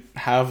 you should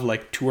have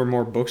like 2 or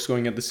more books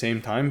going at the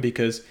same time,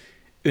 because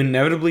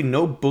inevitably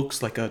no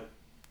book's like a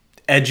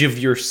edge of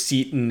your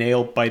seat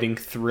nail biting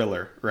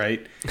thriller,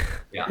 right?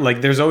 Yeah.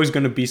 Like there's always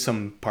going to be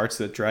some parts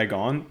that drag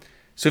on.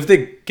 So if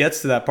it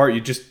gets to that part,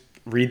 you just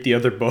read the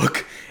other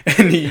book,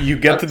 and you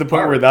get to the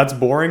point where that's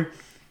boring,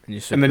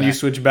 and then you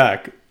switch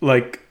back.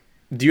 Like,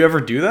 do you ever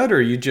do that,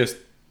 or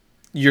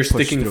you're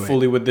sticking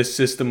fully with this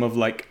system of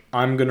like,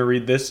 I'm gonna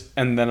read this,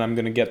 and then I'm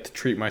gonna get to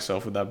treat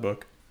myself with that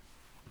book?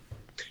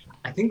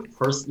 I think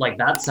like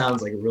that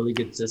sounds like a really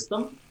good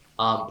system.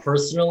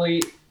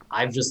 Personally,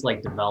 I've just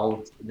like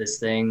developed this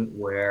thing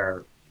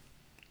where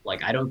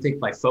like I don't think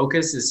my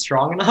focus is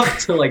strong enough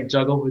to like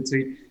juggle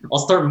between. I'll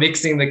start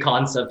mixing the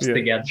concepts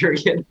together,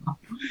 you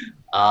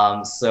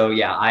know. So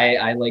yeah,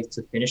 I like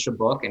to finish a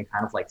book and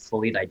kind of like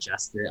fully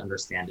digest it,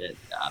 understand it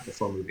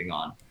before moving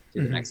on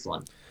to the next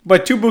one.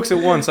 But 2 books at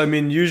once. I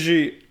mean,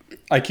 usually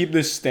I keep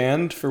this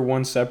stand for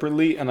one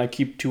separately, and I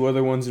keep 2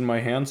 other ones in my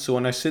hand. So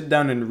when I sit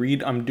down and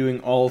read, I'm doing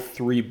all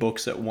 3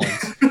 books at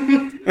once.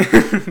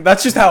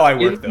 That's just how I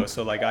work, though.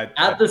 So like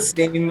at the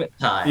same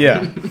time.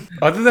 Yeah.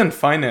 Other than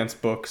finance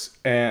books,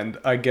 and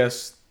I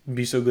guess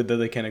Be So Good That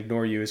They Can't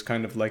Ignore You is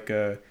kind of like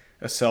a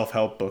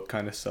self-help book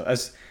kind of stuff.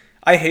 As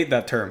I hate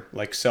that term,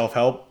 like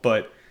self-help,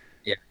 but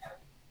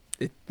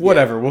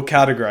whatever. We'll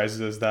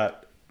categorize it as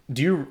that.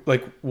 Do you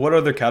like what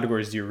other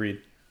categories do you read?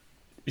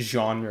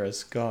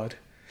 Genres, God.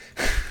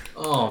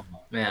 Oh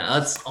man,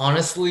 that's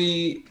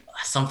honestly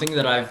something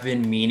that I've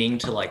been meaning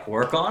to like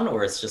work on,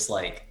 or it's just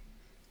like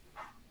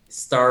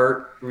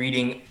start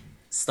reading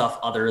stuff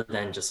other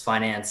than just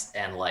finance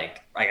and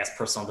like I guess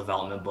personal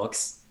development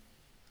books.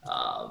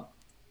 I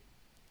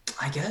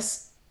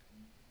guess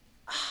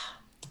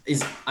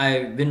I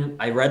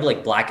read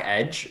like Black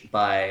Edge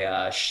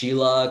by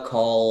Sheila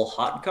Cole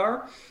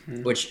Hotkar,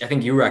 which I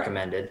think you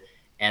recommended,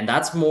 and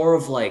that's more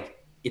of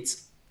like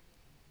it's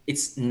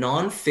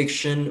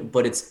nonfiction,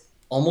 but it's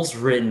almost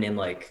written in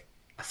like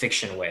a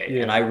fiction way,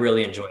 and I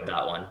really enjoyed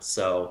that one.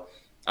 So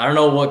I don't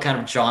know what kind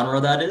of genre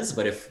that is,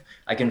 but if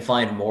I can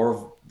find more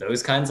of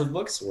those kinds of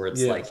books where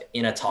it's like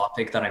in a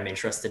topic that I'm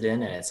interested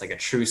in, and it's like a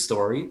true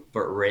story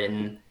but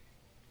written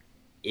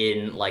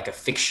in like a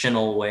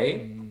fictional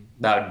way,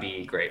 that would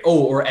be great.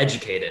 Oh, or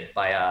Educated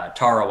by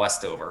Tara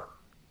Westover,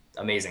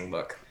 amazing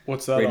book.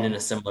 What's that written on? in a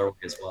similar way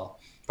as well.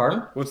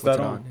 Pardon? What's that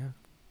on?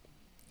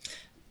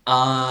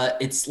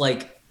 It's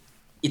like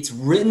it's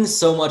written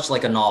so much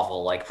like a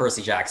novel, like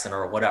Percy Jackson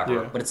or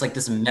whatever, but it's like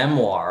this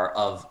memoir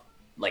of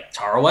like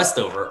Tara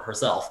Westover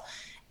herself.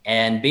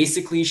 And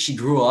basically she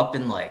grew up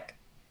in like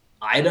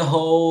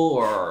Idaho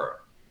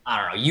or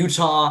I don't know,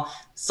 Utah,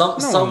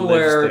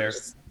 somewhere.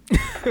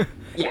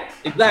 Yeah,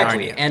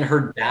 exactly. And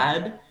her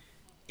dad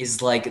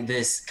is like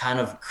this kind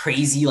of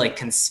crazy like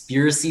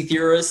conspiracy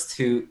theorist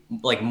who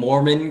like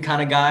Mormon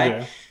kind of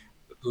guy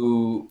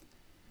who,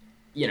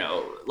 you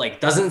know, like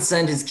doesn't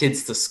send his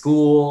kids to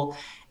school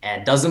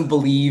and doesn't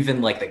believe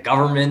in like the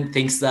government,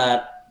 thinks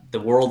that the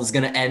world is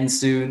going to end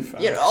soon.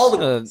 You know, all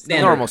the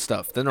normal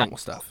stuff. The normal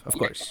stuff, of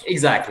course.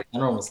 Exactly, the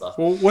normal stuff.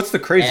 Well, what's the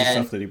crazy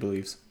stuff that he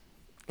believes?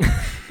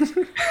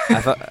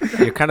 I thought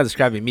you're kind of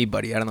describing me,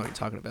 buddy. I don't know what you're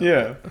talking about.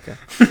 Yeah.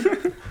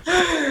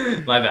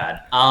 Okay. My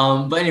bad.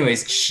 But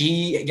anyways,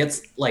 she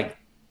gets like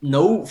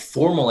no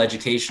formal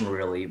education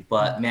really,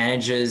 but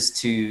manages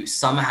to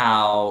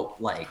somehow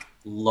like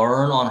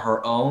learn on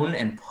her own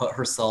and put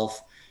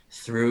herself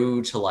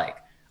through to like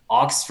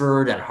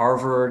Oxford and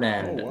Harvard,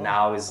 and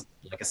now is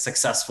like a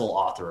successful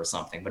author or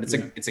something. But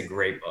it's a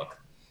great book.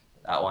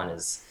 That one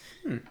is.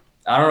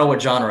 I don't know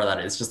what genre that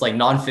is. Just like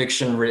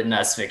nonfiction written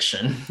as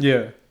fiction.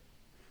 Yeah.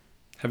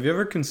 Have you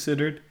ever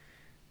considered?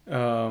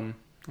 I'm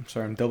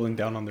sorry, I'm doubling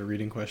down on the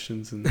reading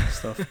questions and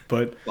stuff.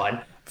 But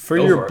for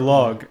your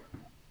blog,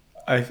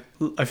 I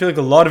feel like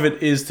a lot of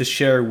it is to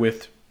share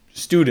with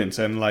students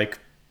and like,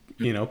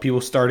 you know,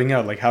 people starting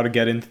out, like how to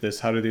get into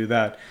this, how to do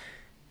that.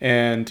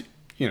 And,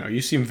 you know,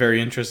 you seem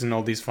very interested in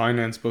all these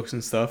finance books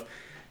and stuff.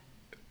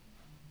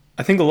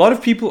 I think a lot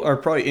of people are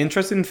probably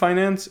interested in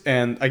finance.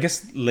 And I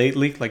guess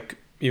lately, like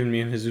even me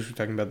and Jesus were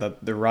talking about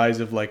that, the rise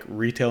of like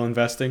retail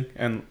investing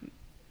and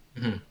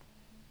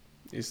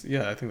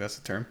I think that's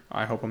the term.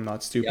 I hope I'm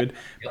not stupid.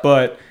 Yep.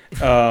 But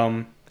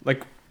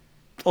like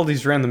all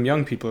these random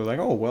young people are like,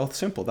 oh, well, it's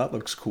simple. That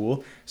looks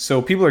cool.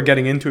 So people are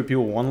getting into it.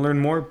 People want to learn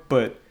more.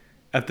 But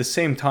at the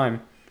same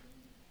time,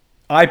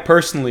 I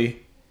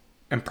personally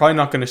am probably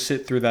not going to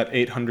sit through that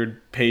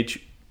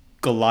 800-page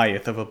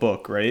Goliath of a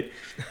book, right?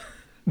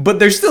 But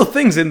there's still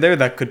things in there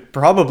that could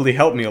probably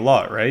help me a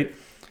lot, right?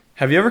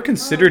 Have you ever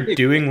considered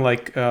doing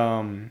like...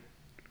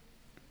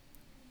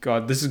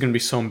 God, this is going to be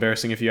so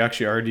embarrassing if you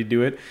actually already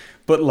do it.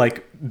 But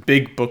like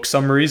big book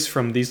summaries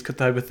from these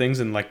type of things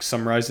and like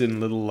summarize it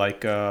in little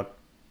like,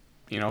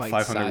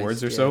 500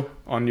 words or so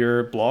on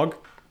your blog.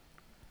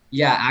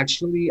 Yeah,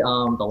 actually,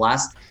 the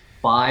last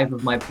 5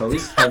 of my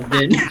posts have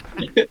been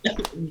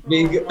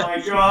big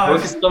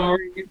book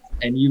summaries,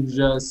 and you've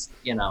just,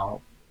 you know.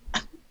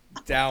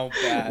 Down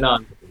bad. No.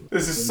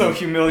 This is so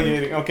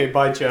humiliating. Okay,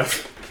 bye,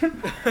 Jeff.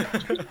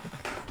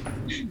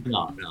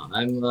 No,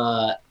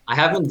 I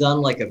haven't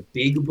done like a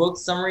big book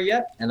summary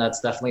yet, and that's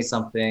definitely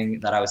something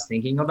that I was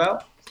thinking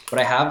about. But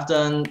I have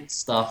done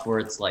stuff where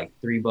it's like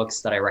 3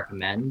 books that I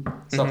recommend,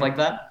 stuff like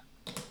that.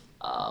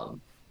 But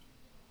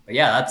But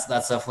yeah, that's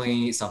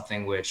definitely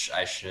something which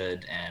I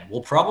should and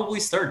will probably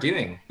start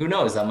doing. Who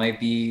knows? That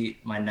might be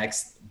my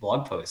next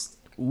blog post.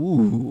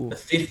 Ooh, The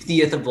 50th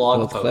little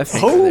blog post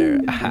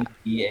cliffhanger there. Oh, would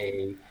be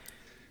a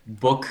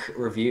book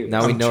review.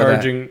 Now we I'm know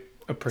that. charging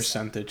a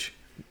percentage.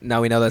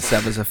 Now we know that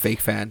Seb is a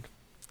fake fan.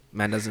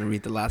 Man doesn't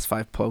read the last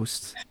 5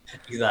 posts.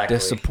 Exactly.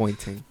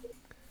 Disappointing.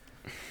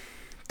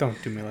 Don't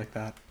do me like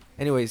that.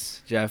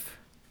 Anyways, Jeff,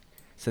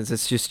 since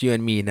it's just you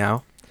and me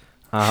now,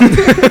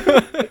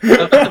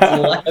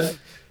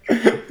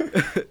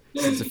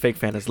 since the fake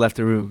fan has left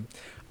the room,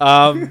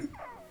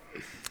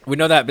 we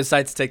know that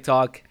besides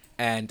TikTok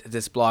and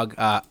this blog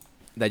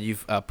that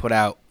you've put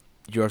out,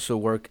 you also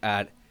work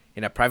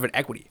in a private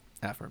equity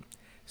firm.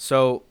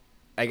 So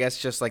I guess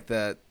just like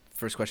the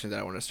first question that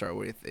I want to start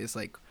with is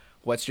like,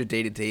 what's your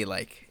day-to-day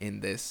like in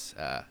this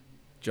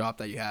job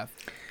that you have?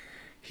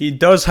 He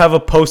does have a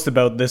post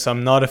about this.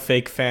 I'm not a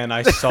fake fan.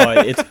 I saw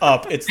it. It's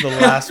up. It's the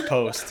last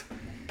post.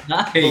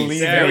 Nice.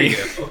 Believe There me. we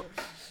go.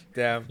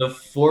 Damn. The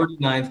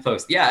 49th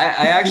post. Yeah,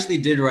 I actually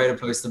did write a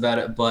post about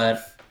it,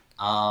 but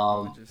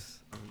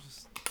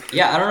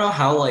yeah, I don't know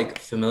how like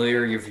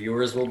familiar your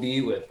viewers will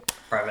be with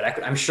private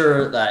equity. I'm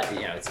sure that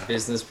it's a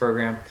business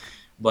program,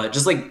 but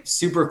just like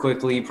super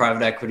quickly,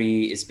 private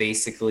equity is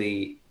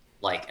basically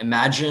like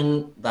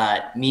imagine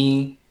that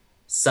me,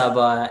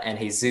 Saba, and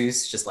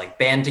Jesus just like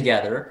band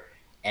together,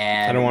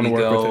 and I don't want to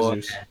we work go.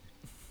 with Jesus.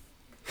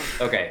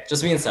 Okay,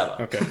 just me and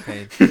Saba. Okay.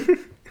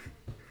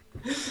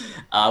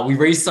 We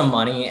raise some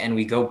money and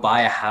we go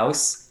buy a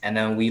house, and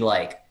then we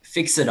like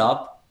fix it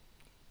up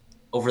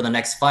over the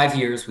next 5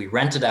 years. We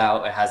rent it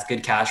out, it has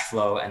good cash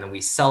flow, and then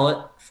we sell it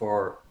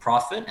for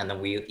profit, and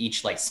then we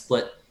each like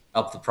split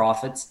up the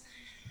profits.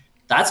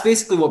 That's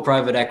basically what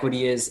private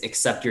equity is,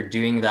 except you're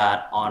doing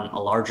that on a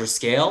larger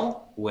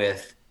scale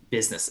with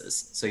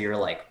businesses. So you're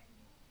like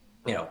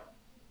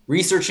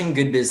researching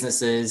good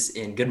businesses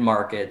in good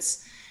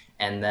markets,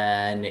 and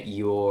then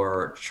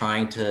you're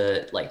trying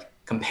to like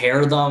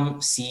compare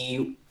them,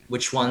 see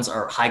which ones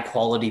are high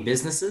quality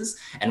businesses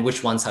and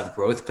which ones have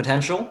growth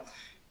potential.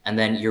 And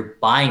then you're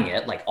buying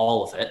it, like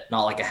all of it,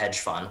 not like a hedge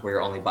fund where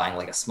you're only buying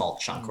like a small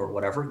chunk or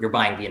whatever. You're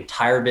buying the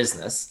entire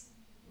business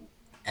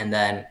and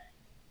then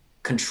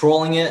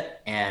controlling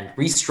it and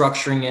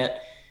restructuring it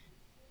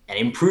and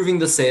improving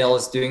the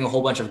sales, doing a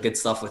whole bunch of good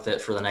stuff with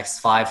it for the next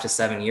 5 to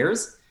 7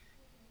 years,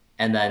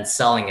 and then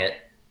selling it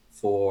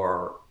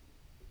for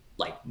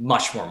like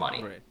much more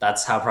money. Right.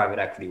 That's how private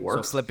equity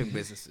works. So flipping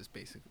businesses,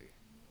 basically.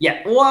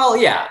 Yeah, well,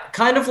 yeah,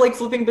 kind of like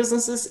flipping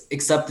businesses,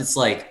 except it's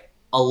like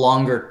a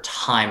longer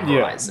time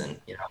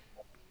horizon,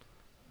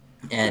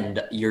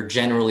 and you're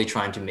generally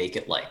trying to make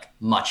it like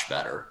much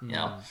better,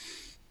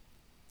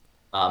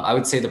 I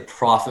would say the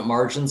profit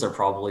margins are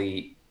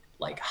probably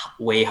like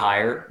way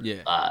higher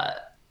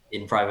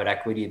in private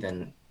equity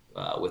than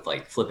with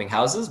like flipping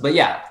houses, but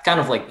yeah, kind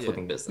of like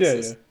flipping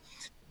businesses.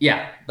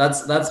 Yeah,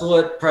 that's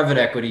what private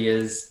equity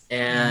is,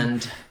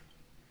 and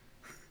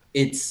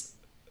it's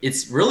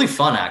really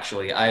fun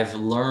actually. I've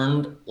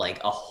learned like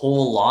a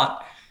whole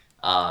lot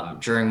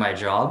during my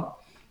job.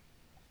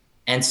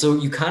 And so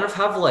you kind of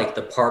have like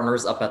the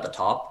partners up at the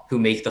top who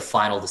make the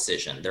final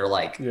decision. They're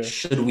like,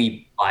 should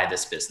we buy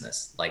this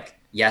business? Like,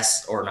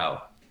 yes or no,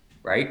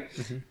 right?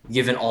 Mm-hmm.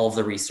 Given all of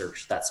the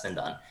research that's been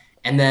done.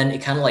 And then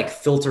it kind of like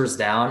filters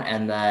down,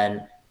 and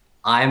then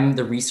I'm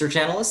the research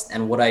analyst,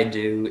 and what I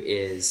do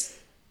is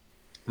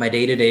my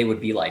day-to-day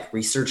would be like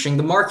researching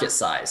the market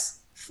size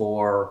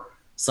for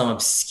some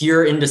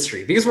obscure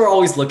industry, because we're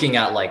always looking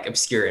at like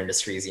obscure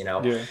industries,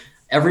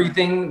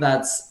 everything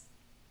that's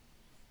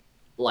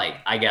like,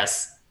 I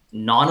guess,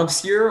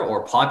 non-obscure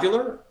or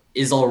popular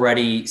is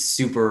already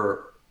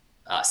super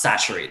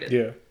saturated.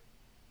 Yeah.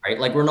 Right.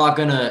 Like we're not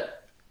going to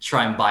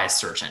try and buy a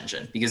search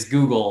engine because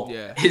Google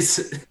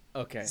is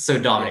so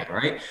dominant.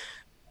 Right.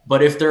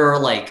 But if there are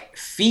like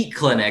feet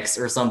clinics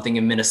or something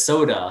in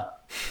Minnesota,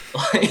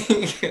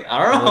 like,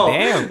 I don't know,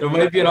 there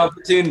might be an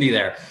opportunity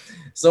there.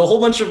 So a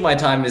whole bunch of my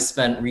time is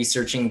spent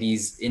researching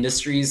these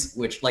industries,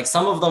 which like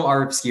some of them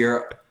are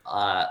obscure,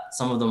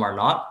 some of them are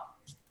not.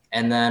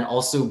 And then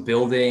also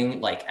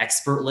building like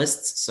expert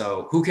lists.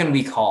 So who can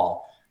we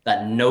call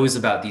that knows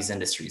about these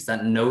industries,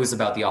 that knows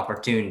about the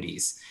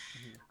opportunities?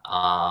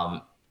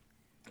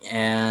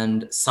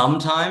 And some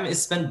time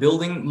is spent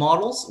building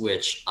models,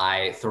 which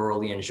I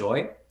thoroughly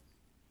enjoy.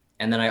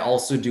 And then I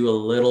also do a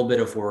little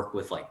bit of work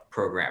with like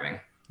programming,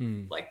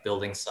 like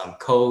building some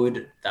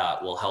code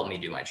that will help me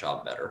do my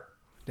job better.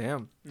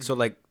 Damn. So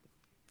like,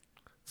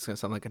 it's gonna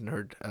sound like a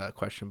nerd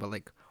question, but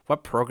like,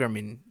 what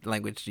programming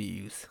language do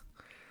you use?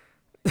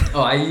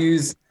 Oh, I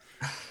use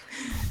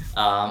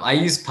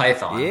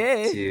Python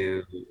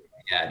to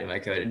do my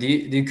code. Do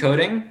you do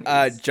coding?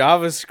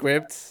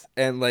 JavaScript,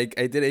 and like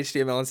I did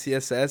HTML and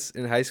CSS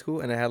in high school,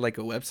 and I had like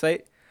a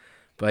website,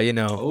 but it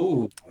kind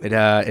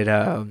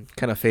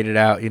of faded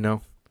out,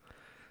 Ooh,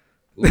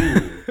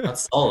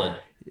 that's solid.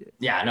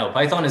 Yeah, no,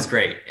 Python is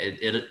great.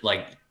 It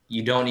like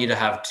you don't need to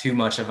have too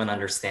much of an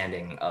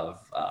understanding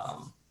of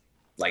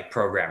like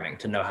programming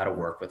to know how to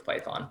work with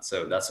Python.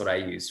 So that's what I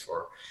use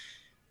for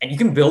and you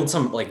can build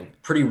some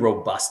like pretty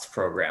robust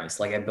programs.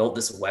 Like I built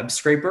this web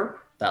scraper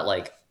that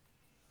like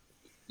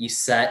you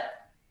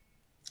set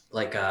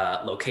like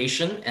a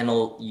location and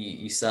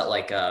you set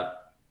like a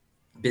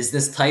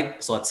business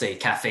type. So let's say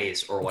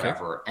cafes or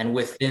whatever. Okay. And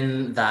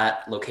within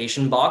that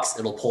location box,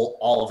 it'll pull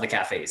all of the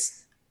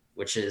cafes,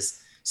 which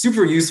is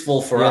super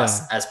useful for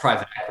us as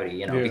private equity,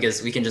 you know,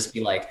 because we can just be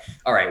like,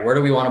 all right, where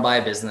do we want to buy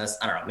a business?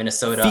 I don't know,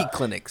 Minnesota. Feet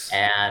clinics.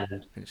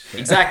 And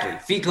exactly.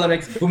 Feet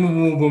clinics, boom, boom,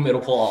 boom, boom,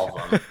 it'll pull all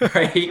of them.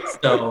 Right.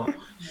 So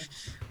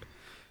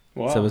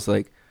wow. So it's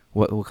like,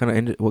 what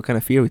kind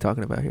of fee are we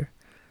talking about here?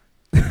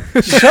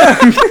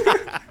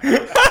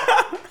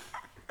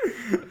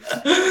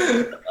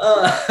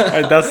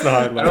 That's the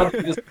highlight. I don't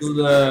think this is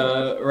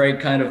the right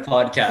kind of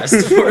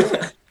podcast for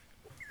that.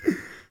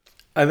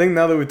 I think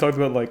now that we talked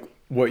about like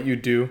what you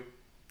do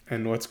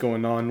and what's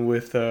going on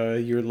with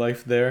your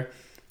life there,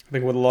 I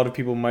think what a lot of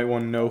people might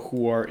want to know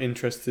who are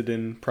interested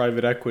in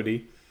private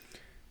equity,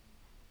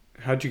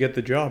 how'd you get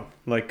the job?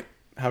 Like,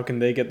 how can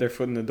they get their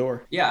foot in the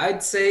door? Yeah,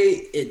 I'd say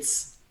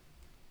it's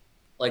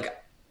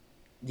like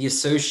the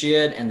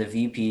associate and the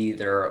VP,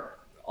 they're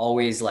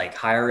always like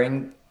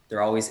hiring.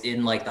 They're always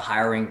in like the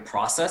hiring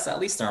process. At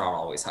least they're not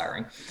always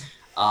hiring.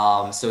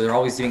 So they're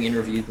always doing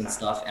interviews and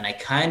stuff. And I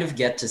kind of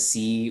get to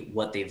see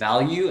what they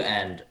value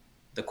and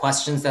the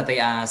questions that they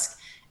ask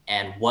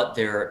and what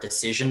their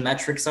decision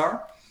metrics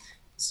are.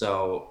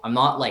 So I'm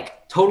not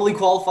like totally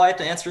qualified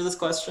to answer this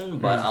question,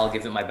 but I'll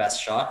give it my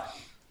best shot.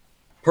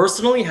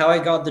 Personally, how I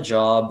got the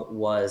job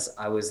was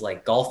I was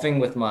like golfing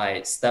with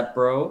my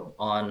stepbro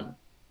on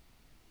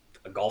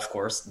a golf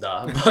course,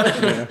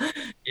 but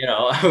you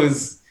know, I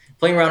was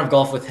playing a round of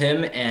golf with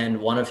him and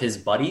one of his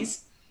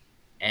buddies.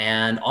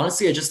 And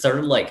honestly, I just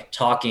started like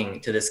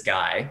talking to this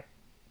guy,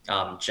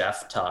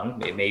 Jeff Tung.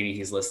 Maybe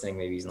he's listening,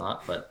 maybe he's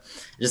not, but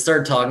I just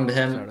started talking to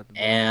him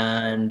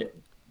and,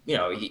 you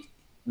know, he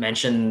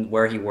mentioned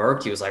where he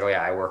worked. He was like, oh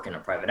yeah, I work in a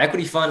private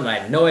equity fund. And I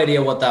had no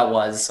idea what that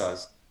was. So I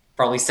was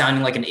probably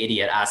sounding like an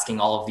idiot asking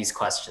all of these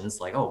questions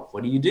like, oh,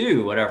 what do you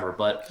do? Whatever.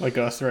 But like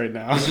us right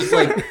now. It's just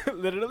like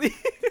literally.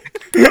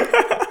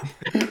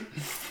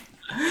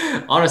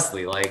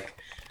 Honestly, like,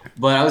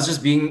 but I was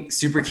just being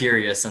super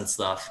curious and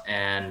stuff.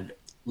 And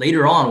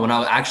later on, when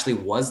I actually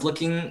was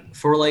looking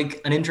for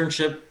like an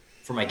internship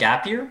for my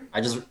gap year,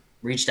 I just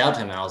reached out to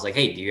him and I was like,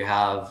 hey, do you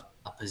have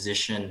a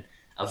position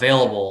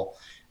available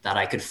that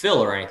I could fill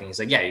or anything? He's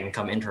like, yeah, you can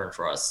come intern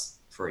for us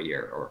for a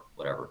year or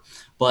whatever.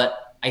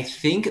 But I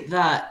think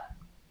that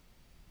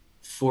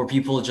for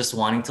people just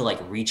wanting to like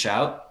reach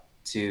out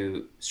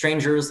to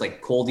strangers,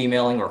 like cold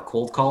emailing or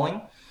cold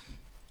calling,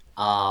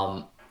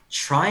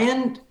 try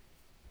and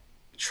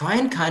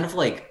kind of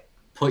like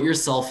put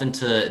yourself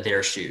into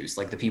their shoes,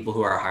 like the people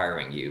who are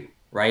hiring you,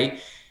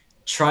 right?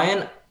 Try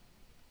and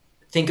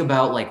think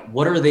about like,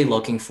 what are they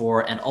looking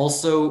for? And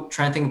also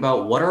try and think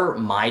about what are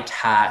my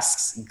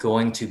tasks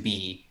going to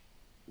be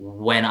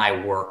when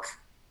I work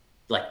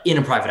like in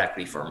a private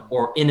equity firm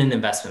or in an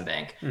investment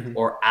bank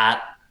or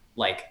at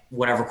like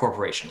whatever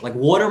corporation. Like,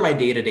 what are my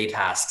day-to-day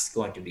tasks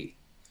going to be,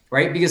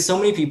 right? Because so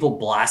many people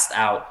blast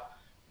out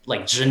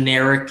like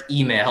generic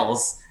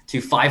emails to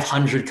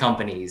 500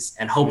 companies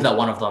and hope that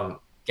one of them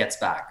gets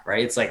back,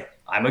 right? It's like,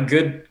 I'm a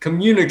good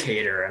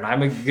communicator and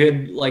I'm a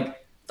good,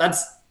 like,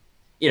 that's,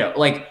 you know,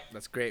 like,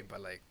 that's great.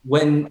 But like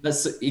when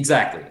associates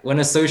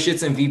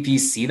and VPs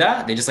see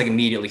that, they just like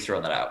immediately throw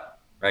that out.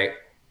 Right.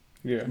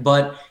 Yeah.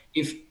 But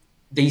if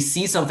they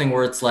see something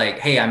where it's like,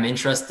 hey, I'm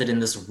interested in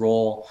this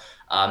role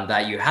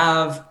that you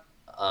have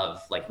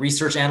of like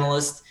research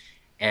analyst,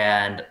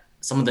 and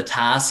some of the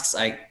tasks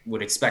I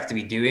would expect to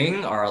be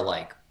doing are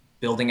like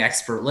building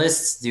expert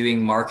lists,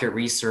 doing market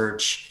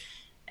research,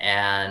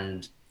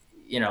 and,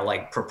 you know,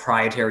 like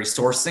proprietary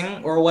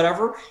sourcing or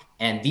whatever.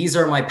 And these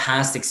are my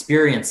past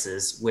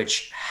experiences,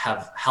 which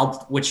have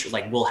helped, which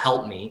like will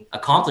help me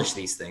accomplish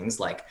these things.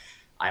 Like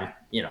I'm,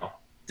 you know,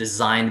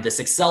 designed this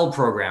Excel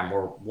program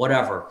or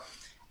whatever.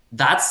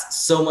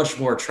 That's so much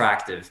more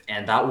attractive.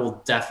 And that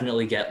will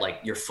definitely get like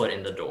your foot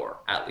in the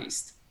door, at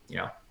least, you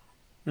know?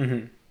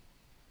 Mm-hmm.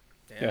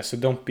 Yeah. So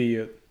don't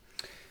be,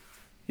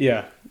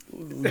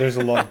 there's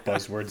a lot of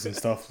buzzwords and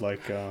stuff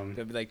like, they'll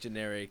be like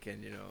generic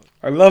and, you know,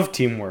 I love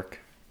teamwork.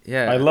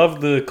 Yeah. I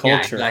love the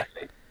culture. Yeah,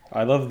 exactly.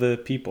 I love the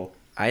people.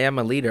 I am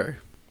a leader.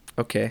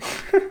 Okay.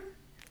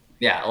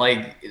 Yeah,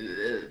 like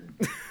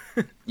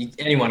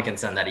anyone can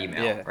send that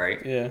email,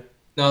 right? Yeah.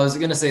 No, I was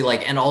gonna say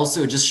like, and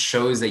also it just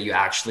shows that you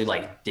actually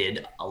like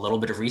did a little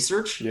bit of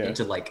research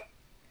into like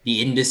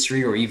the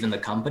industry or even the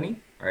company,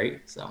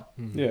 right? So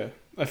yeah,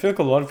 I feel like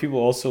a lot of people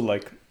also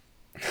like.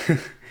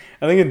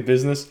 I think in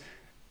business,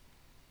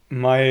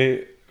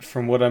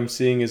 from what I'm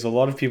seeing is a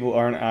lot of people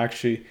aren't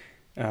actually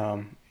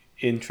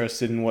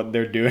interested in what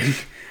they're doing.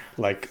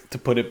 Like, to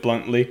put it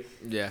bluntly.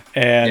 Yeah.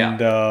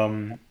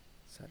 And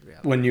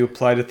when you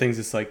apply to things,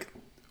 it's like,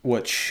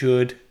 what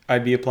should I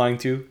be applying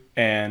to?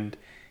 And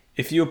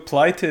if you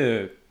apply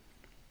to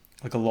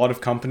like a lot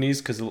of companies,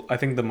 because I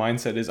think the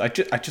mindset is, I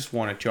just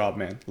want a job,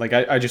 man. Like,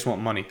 I just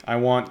want money. I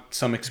want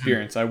some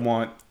experience. I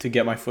want to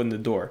get my foot in the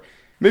door.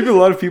 maybe a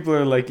lot of people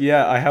are like,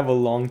 yeah, I have a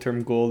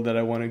long-term goal that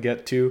I want to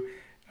get to,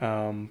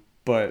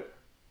 but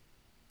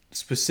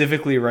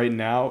specifically right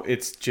now,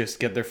 it's just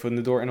get their foot in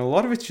the door, and a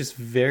lot of it's just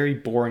very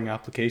boring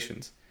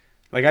applications.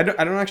 Like I don't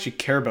actually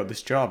care about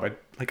this job.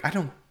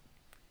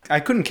 I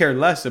couldn't care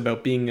less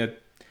about being a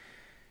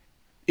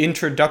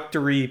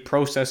introductory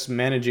process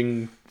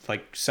managing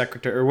like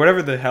secretary or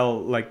whatever the hell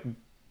like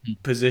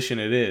position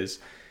it is.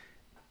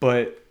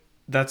 But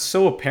that's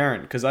so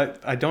apparent because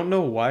I don't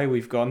know why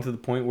we've gotten to the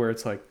point where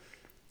it's like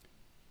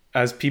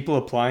as people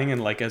applying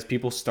and like as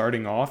people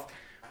starting off,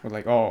 we're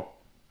like, oh,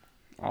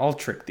 I'll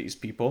trick these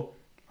people.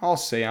 I'll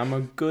say I'm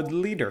a good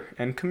leader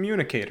and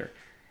communicator.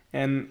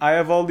 And I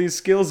have all these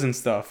skills and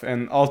stuff.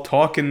 And I'll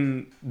talk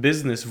in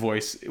business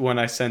voice when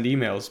I send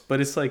emails.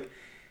 But it's like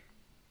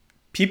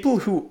people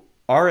who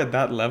are at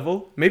that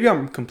level, maybe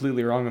I'm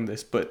completely wrong on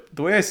this, but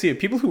the way I see it,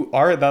 people who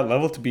are at that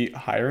level to be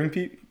hiring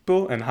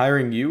people and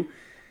hiring you,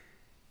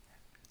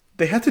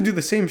 they have to do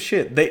the same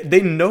shit.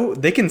 They know,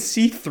 they can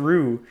see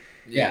through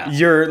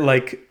your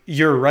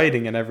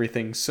writing and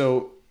everything.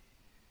 So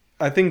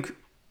I think,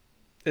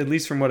 at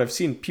least from what I've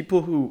seen,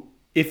 people who,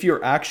 if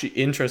you're actually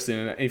interested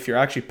in it, if you're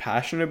actually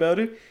passionate about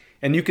it,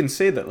 and you can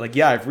say that, like,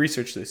 yeah, I've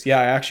researched this. Yeah,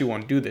 I actually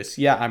want to do this.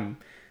 Yeah, I'm,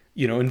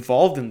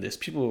 involved in this.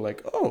 People are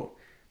like, oh,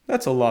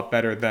 that's a lot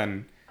better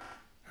than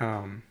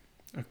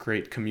a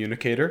great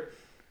communicator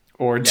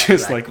or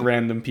just like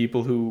random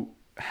people who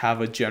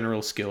have a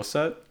general skill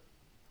set.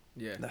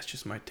 Yeah. That's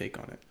just my take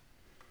on it.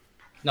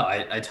 No,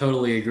 I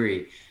totally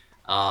agree.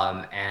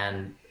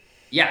 And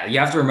yeah, you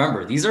have to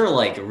remember, these are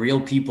like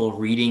real people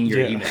reading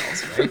your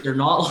emails, right? They're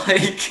not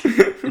like,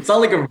 it's not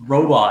like a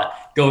robot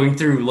going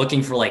through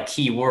looking for like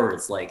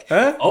keywords. Like,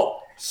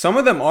 some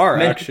of them are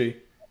actually.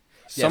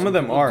 Some of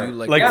them are.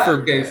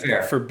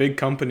 Fair. For big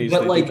companies,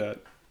 but they like, do that.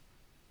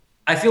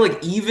 I feel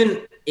like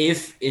even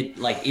if it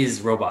like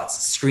is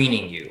robots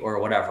screening you or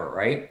whatever,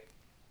 right?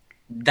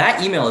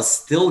 That email is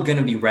still going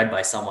to be read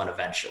by someone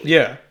eventually.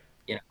 Yeah.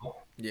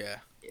 Yeah.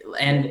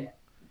 And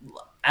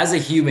as a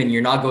human,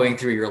 you're not going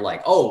through, you're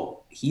like,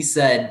 oh, he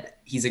said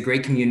he's a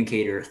great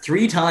communicator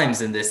 3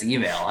 times in this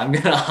email. I'm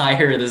going to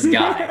hire this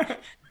guy.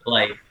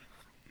 Like,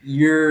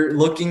 you're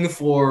looking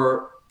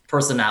for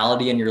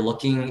personality and you're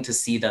looking to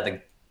see that the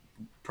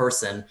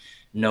person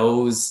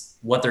knows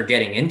what they're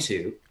getting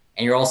into.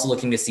 And you're also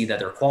looking to see that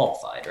they're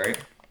qualified, right?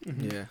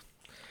 Yeah.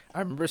 I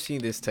remember seeing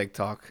this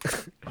TikTok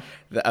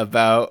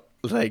about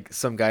like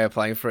some guy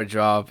applying for a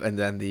job, and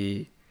then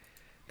the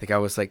guy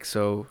was like,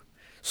 so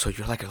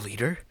you're like a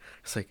leader?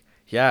 It's like,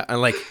 yeah.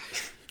 And like,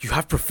 you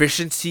have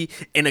proficiency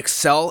in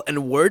Excel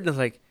and Word? And I was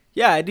like,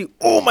 yeah, I do.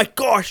 Oh my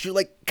gosh, you're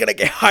like gonna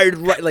get hired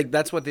right. Like,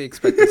 that's what they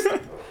expect.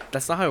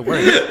 That's not how it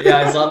works. Yeah,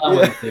 I saw that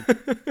one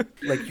too.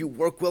 Like, you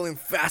work well in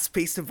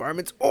fast-paced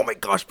environments. Oh my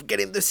gosh, we're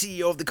getting the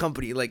CEO of the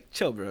company. Like,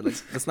 chill, bro. Like,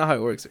 that's not how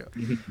it works, bro.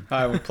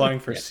 Hi, I'm applying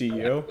for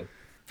CEO.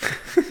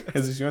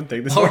 Is this you want to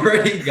take this?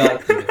 Already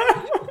got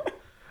it.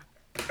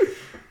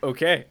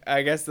 Okay,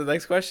 I guess the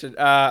next question.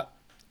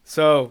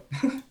 So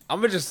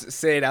I'm gonna just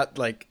say it out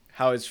like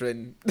how it's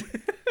written.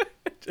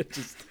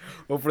 Just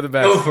hope for the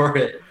best. Go for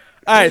it.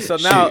 All right, so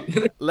now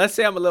let's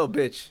say I'm a little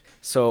bitch.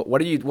 So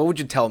what would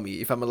you tell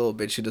me if I'm a little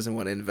bitch who doesn't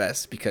want to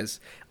invest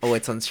because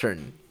it's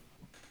uncertain?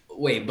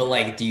 Wait, but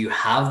like, do you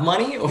have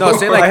money? Or... No,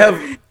 say like I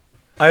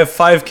have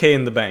 $5,000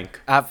 in the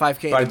bank. I have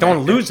 $5,000. But I don't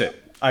want to lose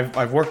it.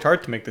 I've worked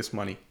hard to make this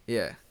money.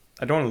 Yeah.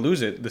 I don't want to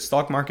lose it. The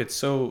stock market's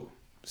so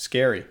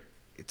scary.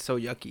 It's so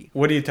yucky.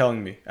 What are you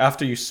telling me?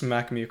 After you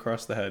smack me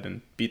across the head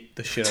and beat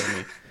the shit out of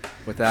me.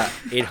 With that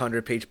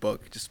 800-page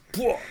book. Just...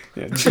 Yeah.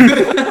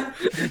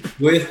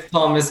 With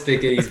Thomas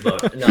Piketty's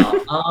book.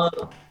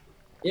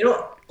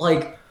 No.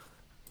 Like,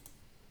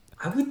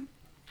 I would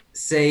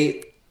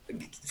say,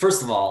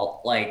 first of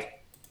all,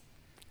 like,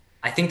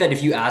 I think that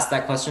if you ask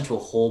that question to a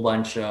whole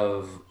bunch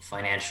of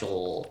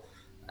financial,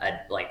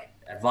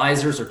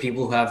 advisors or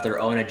people who have their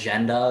own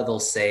agenda, they'll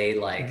say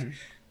like,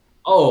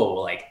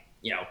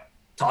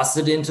 toss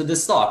it into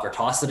this stock or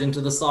toss it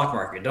into the stock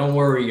market. Don't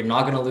worry, you're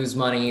not going to lose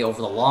money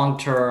over the long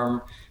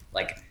term.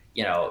 Like,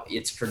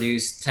 it's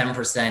produced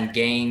 10%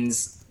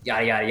 gains,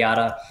 yada, yada,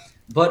 yada.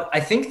 But I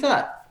think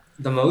that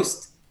the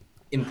most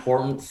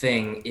important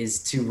thing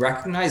is to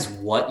recognize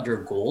what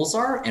your goals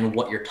are and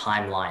what your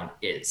timeline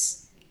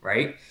is,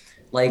 right?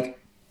 Like,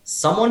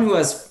 someone who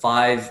has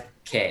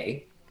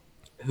 $5,000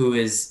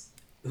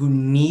 who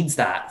needs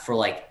that for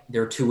like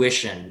their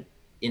tuition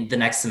in the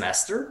next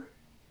semester,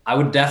 I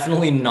would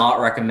definitely not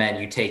recommend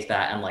you take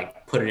that and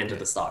like put it into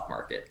the stock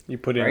market. You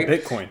put it in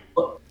Bitcoin.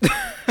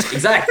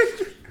 Exactly.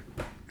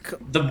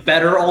 The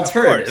better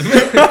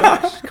alternative.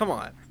 Gosh, come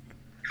on.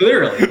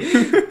 Clearly.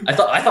 I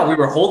thought we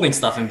were holding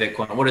stuff in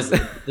Bitcoin. What is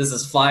it? This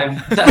is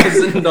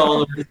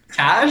 $5,000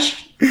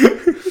 cash?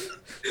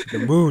 The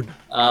moon.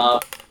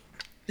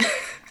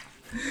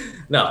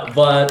 No,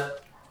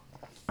 but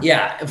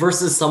yeah,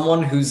 versus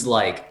someone who's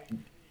like,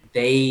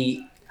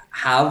 they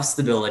have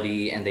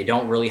stability and they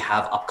don't really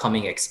have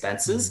upcoming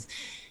expenses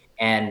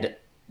and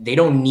they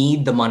don't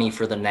need the money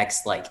for the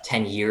next like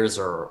 10 years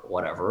or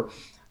whatever.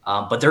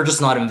 But they're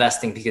just not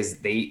investing because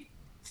they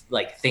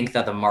like think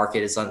that the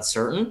market is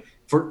uncertain.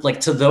 For like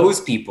to those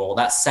people,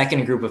 that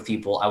second group of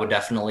people, I would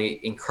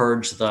definitely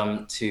encourage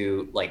them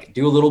to like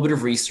do a little bit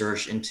of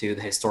research into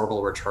the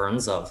historical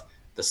returns of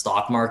the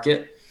stock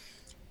market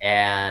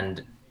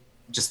and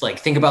just like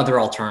think about their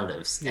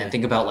alternatives and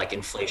think about like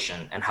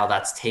inflation and how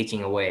that's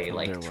taking away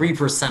like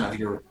 3% of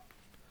your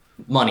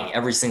money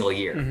every single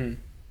year,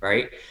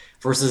 right?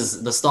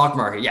 Versus the stock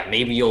market, yeah,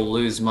 maybe you'll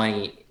lose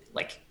money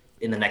like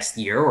in the next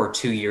year or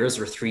 2 years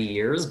or 3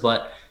 years,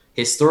 but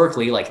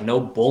historically, like no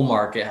bear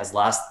market has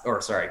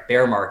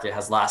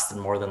lasted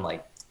more than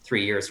like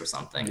 3 years or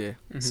something. Yeah.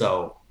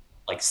 So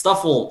like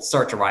stuff will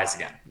start to rise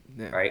again,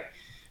 right?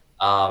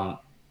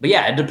 But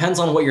yeah, it depends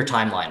on what your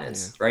timeline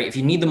is, right? If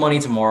you need the money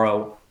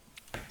tomorrow,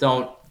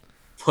 don't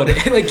put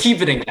it like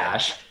keep it in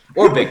cash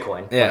or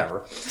Bitcoin,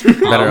 whatever.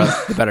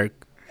 The better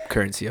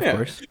currency, of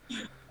course.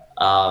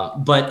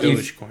 But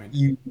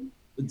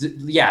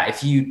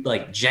if you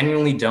like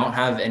genuinely don't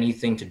have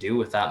anything to do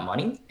with that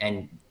money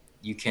and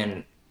you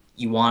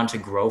want to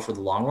grow for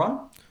the long run,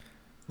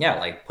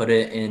 like put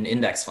it in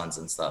index funds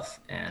and stuff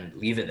and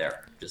leave it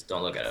there. Just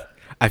don't look at it.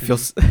 I feel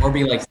or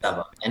be like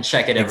Seba and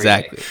check it every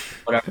day.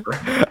 Whatever.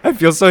 I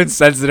feel so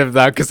insensitive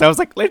now because I was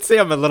like, let's say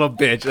I'm a little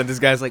bitch, and this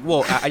guy's like,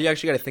 whoa, I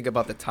actually got to think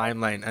about the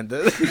timeline and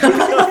the.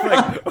 I'm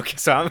like, okay,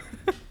 so I'm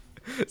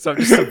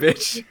just a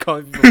bitch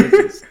calling people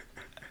bitches.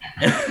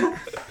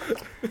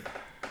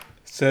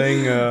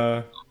 Saying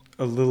a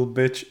little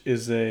bitch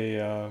is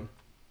a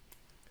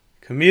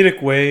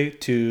comedic way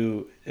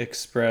to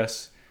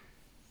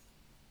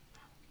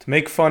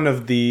make fun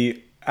of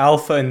the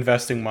alpha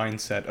investing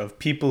mindset of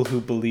people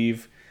who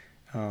believe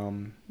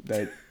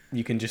that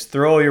you can just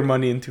throw all your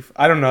money into.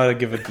 I don't know how to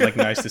give a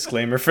nice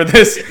disclaimer for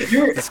this.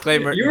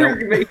 Disclaimer.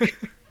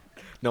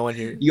 No one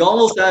here. You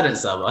almost had it,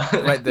 Saba.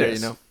 Right there,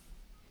 yes.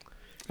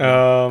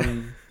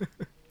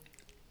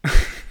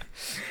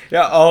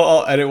 Yeah,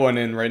 I'll edit one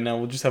in right now.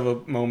 We'll just have a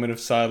moment of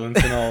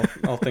silence, and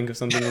I'll think of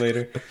something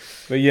later.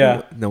 But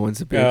yeah, no one's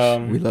a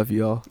bitch. We love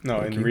you all.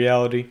 No, in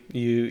reality,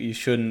 you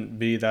shouldn't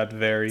be that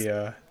very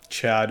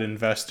Chad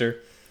investor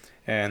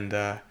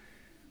and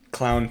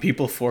clown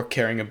people for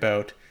caring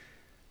about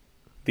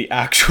the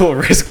actual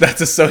risk that's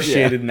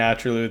associated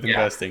naturally with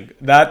investing.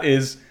 That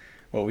is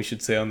what we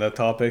should say on that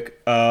topic.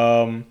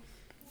 Now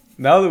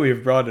that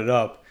we've brought it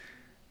up,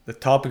 the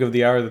topic of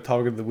the hour, the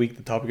topic of the week,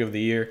 the topic of the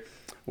year.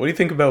 What do you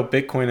think about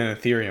Bitcoin and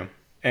Ethereum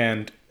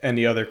and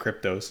any other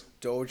cryptos?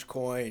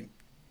 Dogecoin.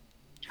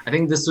 I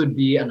think this would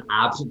be an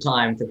apt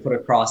time to put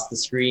across the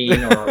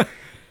screen or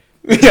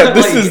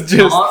this is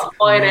just not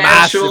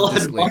financial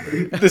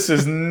advice. This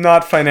is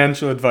not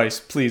financial advice.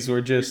 Please,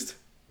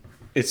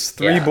 it's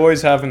three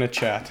boys having a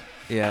chat.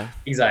 Yeah.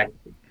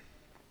 Exactly.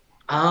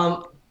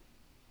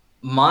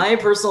 My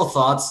personal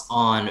thoughts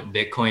on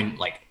Bitcoin,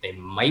 like they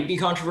might be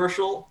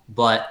controversial,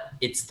 but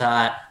it's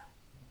that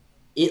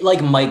it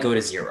like might go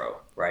to zero.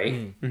 Right?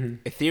 Mm-hmm.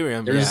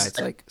 Ethereum, it's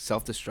like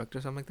self-destruct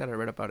or something like that. I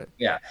read about it.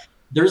 Yeah.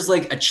 There's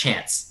like a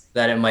chance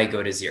that it might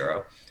go to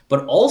zero.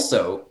 But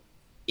also,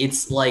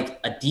 it's like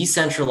a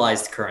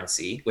decentralized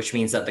currency, which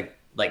means that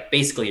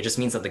basically it just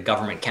means that the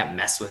government can't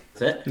mess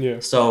with it. Yeah.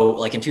 So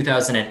like in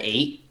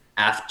 2008,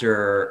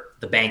 after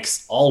the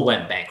banks all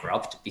went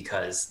bankrupt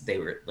because they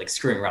were like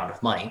screwing around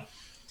with money,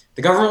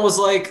 the government was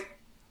like,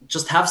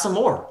 just have some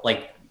more.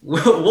 Like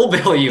we'll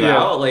bail you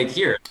out. Like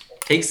here,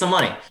 take some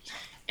money.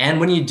 And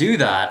when you do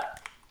that,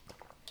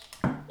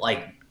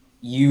 like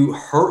you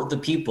hurt the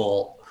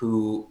people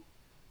who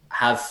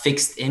have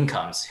fixed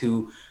incomes,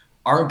 who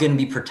aren't going to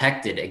be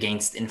protected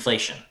against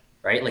inflation,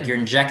 right? Like you're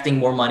injecting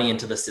more money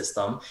into the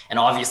system. And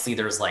obviously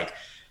there's like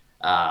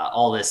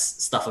all this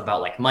stuff about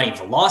like money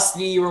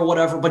velocity or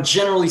whatever. But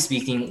generally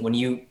speaking, when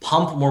you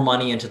pump more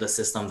money into the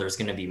system, there's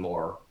going to be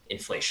more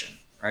inflation,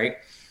 right?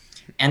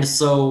 And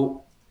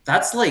so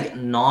that's like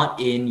not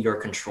in your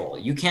control.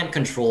 You can't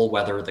control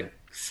whether the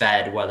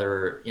Fed,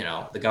 whether,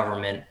 the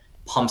government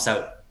pumps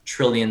out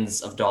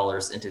trillions of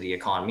dollars into the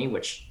economy,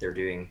 which they're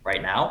doing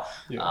right now,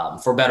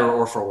 for better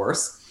or for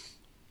worse.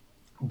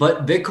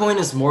 But Bitcoin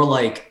is more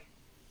like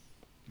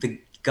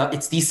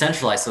it's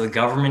decentralized, so the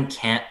government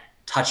can't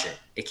touch it.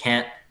 It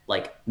can't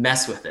like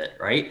mess with it,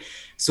 right?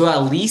 So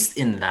at least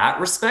in that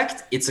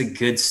respect, it's a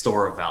good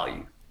store of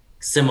value,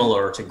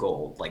 similar to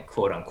gold, like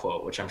quote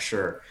unquote, which I'm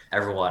sure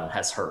everyone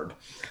has heard.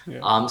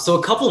 Yeah. So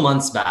a couple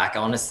months back, I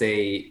want to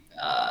say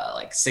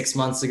like 6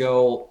 months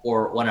ago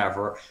or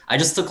whenever, I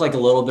just took like a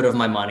little bit of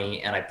my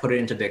money and I put it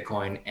into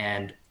Bitcoin,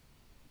 and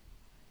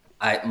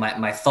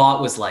my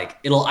thought was like,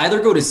 it'll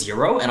either go to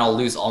zero and I'll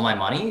lose all my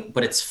money,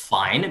 but it's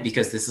fine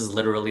because this is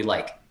literally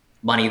like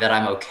money that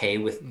I'm okay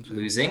with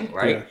losing,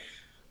 right? Yeah.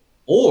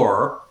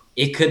 Or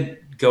it could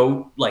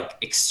go like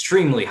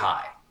extremely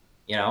high,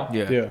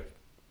 Yeah.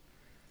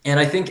 And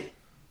I think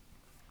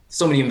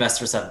so many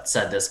investors have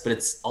said this, but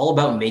it's all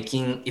about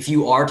if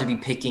you are to be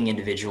picking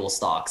individual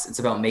stocks, it's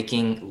about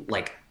making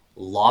like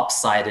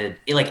lopsided,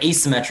 like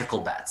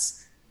asymmetrical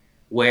bets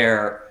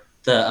where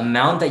the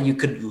amount that you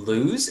could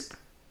lose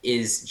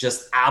is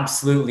just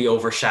absolutely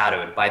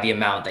overshadowed by the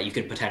amount that you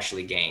could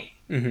potentially gain.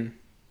 Mm-hmm.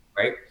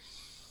 Right.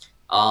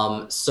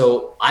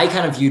 So I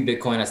kind of viewed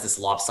Bitcoin as this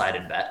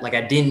lopsided bet. Like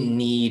I didn't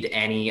need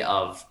any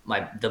of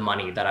the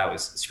money that I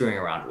was screwing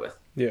around with.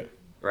 Yeah.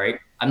 Right.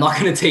 I'm not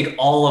going to take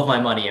all of my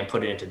money and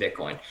put it into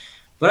Bitcoin,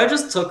 but I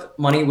just took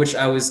money which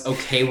I was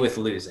okay with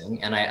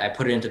losing, and I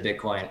put it into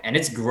Bitcoin, and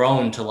it's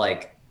grown to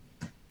like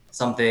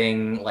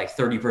something like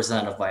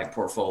 30% of my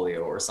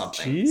portfolio or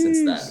something since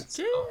then.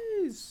 So,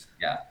 Jeez.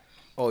 yeah.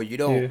 Oh, you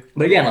don't. Yeah.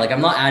 But again, like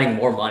I'm not adding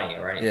more money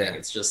or anything. Yeah.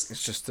 It's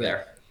just the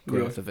there.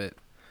 growth of it.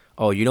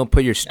 Oh, you don't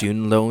put your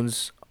student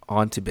loans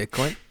onto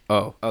Bitcoin?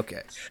 Oh,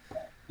 okay.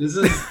 This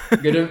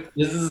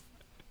is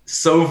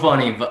so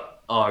funny,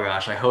 but oh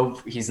gosh, I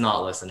hope he's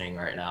not listening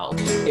right now.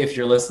 If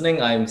you're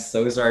listening, I'm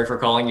so sorry for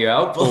calling you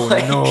out.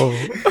 But no.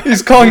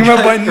 He's calling him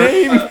out by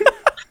name.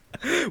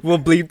 We'll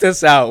bleep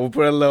this out. We'll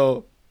put a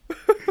little.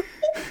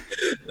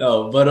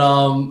 No, but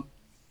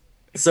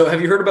so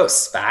have you heard about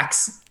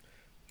SPACs?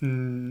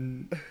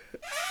 No.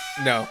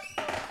 No.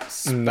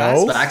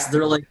 SPACs,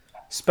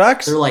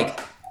 SPACs? they're like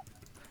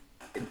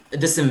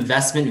this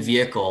investment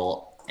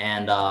vehicle,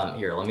 and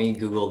here, let me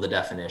Google the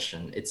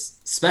definition. It's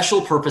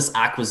special purpose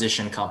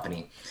acquisition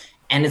company,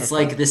 and it's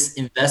like this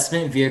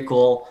investment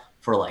vehicle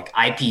for like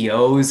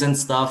IPOs and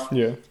stuff.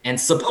 Yeah. And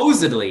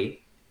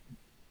supposedly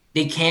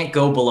they can't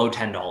go below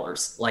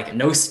 $10. Like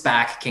no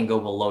SPAC can go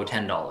below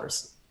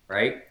 $10,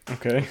 right?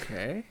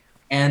 Okay.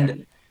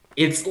 And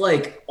it's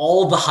like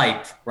all the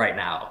hype right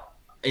now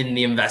in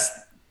the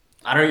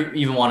I don't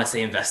even want to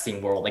say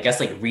investing world. I guess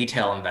like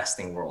retail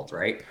investing world,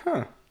 right?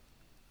 Huh.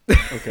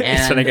 Okay.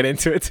 He's trying to get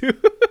into it too.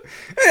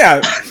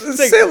 Yeah.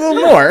 Say a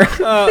little more.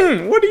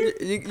 What do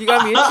You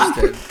got me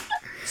interested.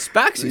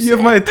 SPACs. you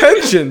have my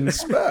attention?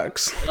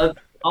 SPACs. That's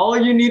all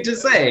you need to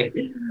say.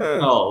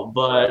 No,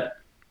 but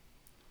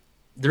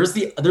there's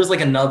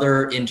like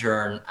another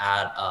intern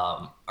at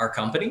our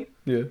company,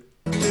 Yeah.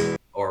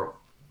 or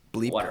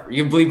Bleep. whatever.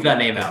 You can bleep that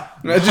name out.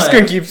 I'm just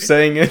gonna keep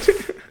saying it.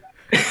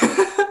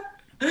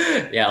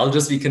 Yeah, it'll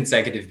just be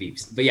consecutive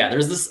beeps. But yeah,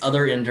 there's this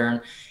other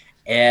intern,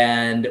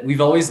 and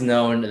we've always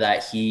known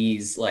that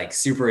he's like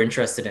super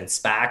interested in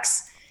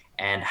SPACs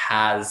and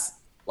has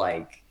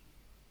like,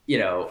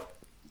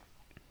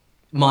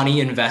 money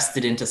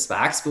invested into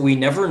SPACs, but we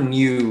never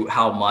knew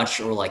how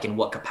much or like in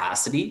what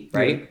capacity,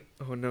 right?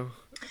 Oh no.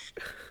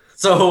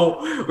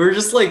 So we're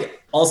just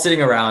like all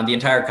sitting around, the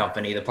entire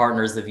company, the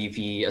partners, the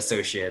VP,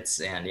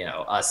 associates, and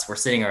us, we're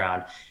sitting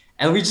around,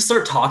 and we just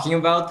start talking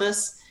about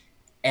this.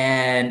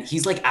 And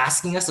he's like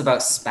asking us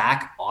about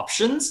SPAC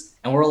options,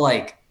 and we're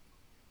like,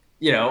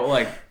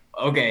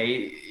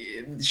 okay,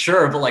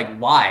 sure, but like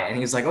why? And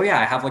he's like, oh yeah,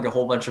 I have like a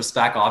whole bunch of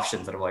SPAC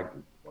options, and I'm like,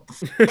 what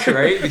the fuck,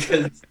 right?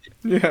 Because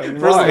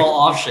first of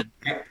all, options,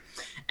 right?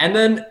 And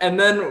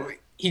then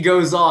he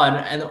goes on,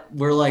 and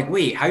we're like,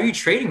 wait, how are you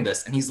trading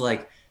this? And he's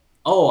like,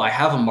 oh, I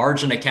have a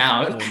margin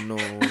account. Oh no.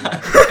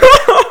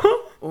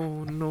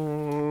 Oh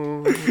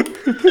no.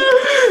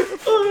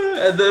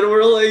 And then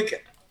we're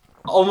like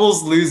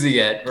almost losing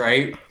it,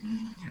 right?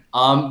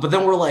 But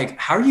then we're like,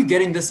 how are you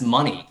getting this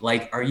money?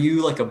 Like, are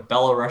you like a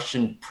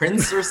Belarusian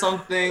prince or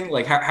something?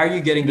 Like, how are you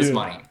getting this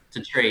money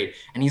to trade?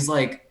 And he's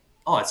like,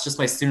 oh, it's just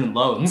my student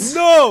loans.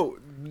 No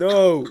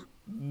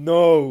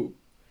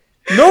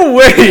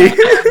way.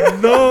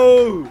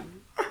 No.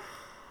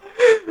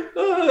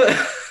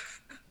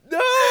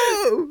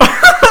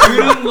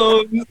 Student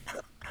loans.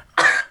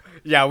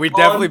 Yeah, we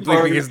definitely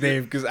bleeping his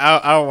name because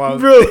I don't want.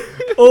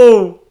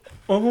 Bro.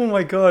 Oh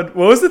my God.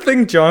 What was the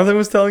thing Jonathan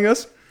was telling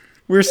us?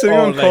 We were sitting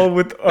on call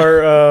with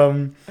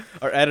our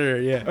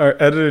editor. Yeah. Our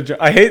editor.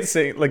 I hate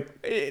saying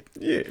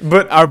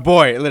but our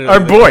boy, literally. Our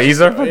boy.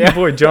 He's our fucking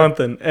boy,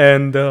 Jonathan.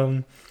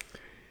 And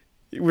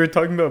we were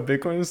talking about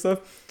Bitcoin and stuff.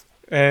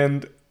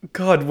 And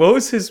God, what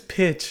was his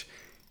pitch?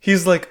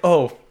 He's like,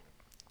 oh,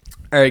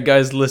 all right,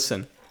 guys,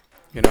 listen.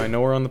 I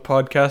know we're on the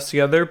podcast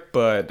together,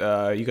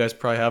 but you guys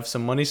probably have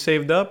some money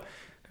saved up.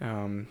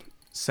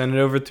 Send it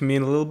over to me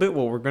in a little bit.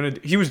 What we're gonna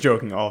do? He was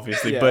joking,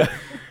 obviously, but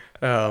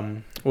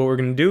what we're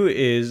gonna do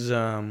is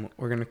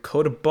we're gonna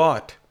code a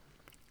bot.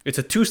 It's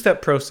a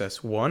 2-step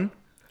process. One,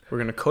 we're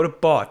gonna code a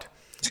bot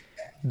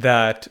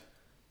that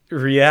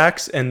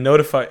reacts and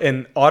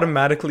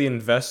automatically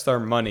invests our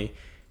money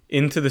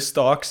into the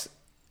stocks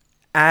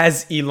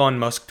as Elon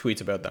Musk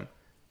tweets about them.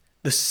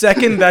 The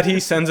second that he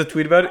sends a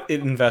tweet about it,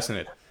 it invests in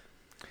it.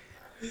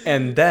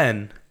 And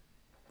then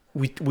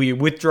we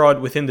withdraw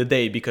it within the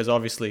day because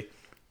obviously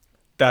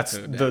that's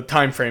the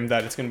time frame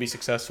that it's going to be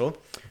successful.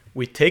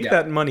 We take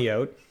that money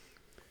out,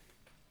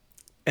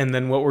 and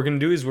then what we're going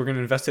to do is we're going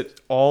to invest it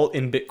all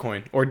in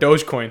Bitcoin or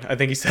Dogecoin, I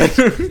think he said.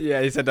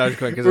 Yeah, he said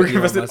Dogecoin. We're going to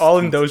invest it all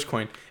in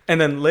Dogecoin. And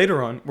then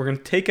later on, we're going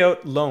to take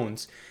out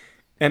loans.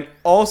 And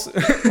also,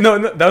 no,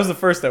 that was the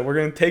first step. We're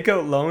going to take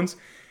out loans.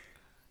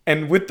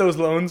 And with those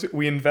loans,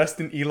 we invest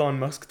in Elon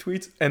Musk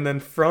tweets. And then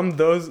from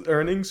those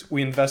earnings,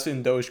 we invest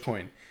in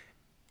Dogecoin.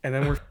 And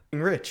then we're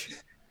f***ing rich.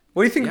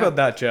 What do you think about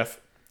that, Jeff?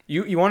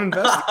 You want to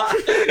invest?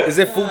 Is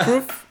it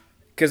foolproof?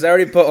 Because I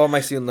already put all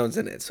my student loans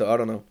in it, so I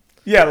don't know.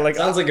 Yeah,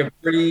 sounds like a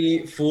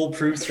pretty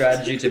foolproof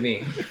strategy to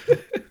me.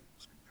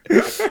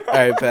 All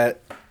right, Pat.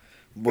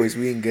 Boys,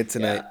 we ain't good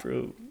tonight.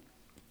 Bro.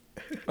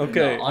 No,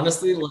 Okay.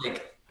 honestly,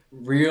 like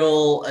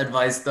real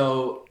advice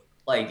though,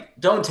 like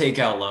don't take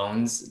out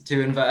loans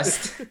to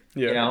invest.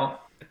 You Yeah. know,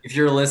 if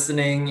you're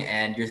listening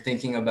and you're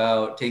thinking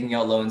about taking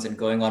out loans and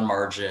going on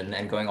margin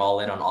and going all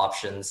in on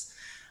options,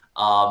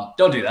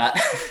 don't do that.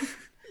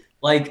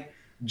 Like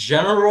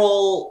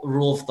general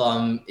rule of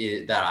thumb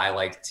that I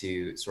like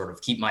to sort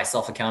of keep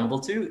myself accountable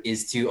to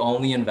is to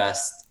only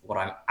invest what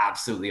I'm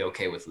absolutely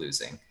okay with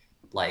losing.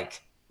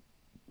 Like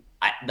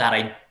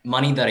I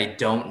money that I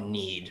don't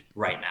need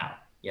right now,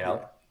 you know?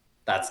 Yeah.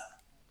 That's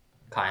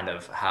kind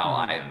of how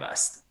I Mhm.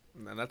 invest.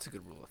 Man, that's a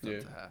good rule of thumb Yeah.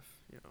 to have.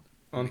 You know,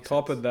 On makes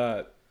top sense. of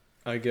that,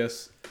 I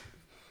guess,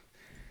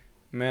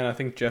 man, I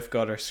think Jeff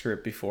got our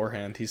script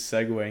beforehand. He's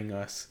segueing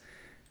us.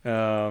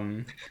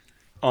 Um,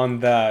 on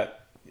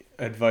that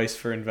advice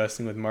for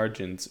investing with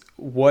margins,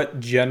 what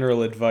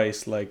general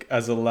advice, like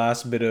as a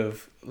last bit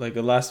of, like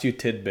the last few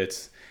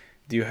tidbits,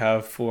 do you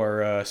have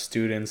for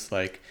students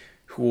like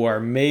who are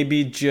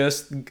maybe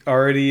just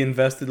already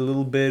invested a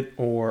little bit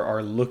or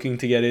are looking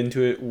to get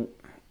into it?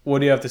 What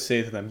do you have to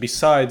say to them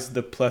besides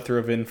the plethora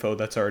of info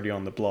that's already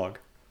on the blog?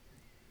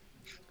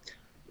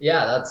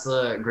 Yeah, that's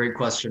a great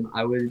question.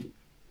 I would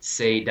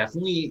say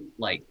definitely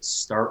like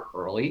start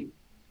early.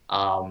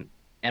 Um,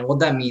 and what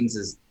that means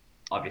is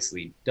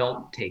obviously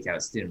don't take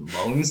out student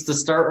loans to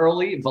start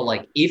early, but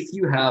like if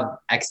you have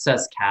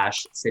excess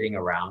cash sitting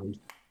around,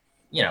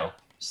 you know,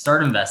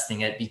 start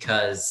investing it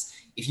because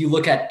if you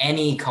look at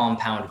any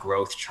compound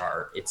growth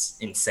chart, it's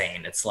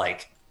insane. It's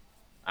like,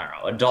 I don't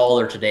know, a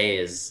dollar today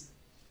is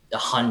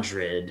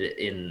 100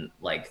 in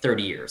like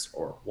 30 years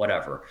or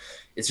whatever.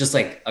 It's just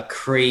like a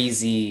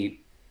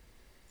crazy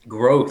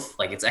growth,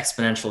 like it's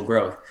exponential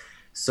growth.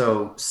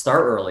 So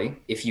start early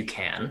if you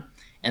can.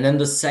 And then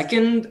the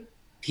second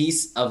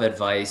piece of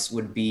advice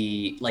would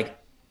be like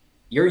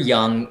you're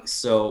young,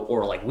 so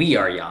or like we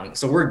are young,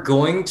 so we're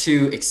going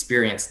to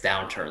experience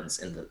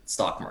downturns in the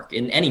stock market,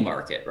 in any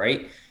market,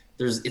 right?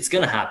 It's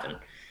gonna happen.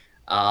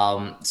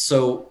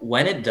 So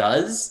when it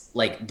does,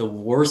 like the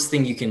worst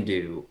thing you can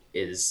do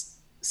is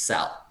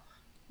sell,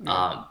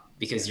 Yeah.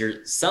 because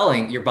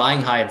you're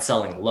buying high and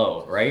selling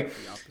low, right?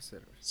 The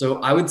opposite.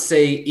 So I would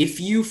say if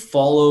you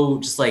follow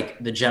just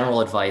like the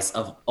general advice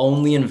of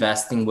only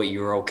investing what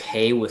you're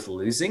okay with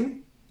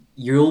losing,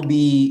 you'll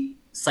be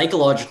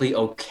psychologically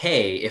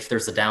okay if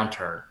there's a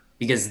downturn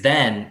because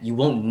then you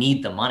won't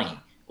need the money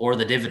or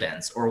the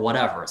dividends or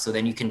whatever. So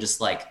then you can just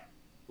like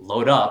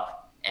load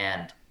up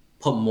and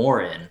put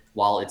more in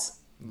Low.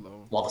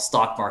 while the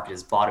stock market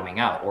is bottoming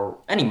out or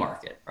any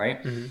market,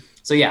 right? Mm-hmm.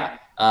 So yeah,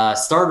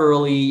 start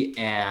early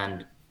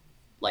and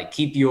like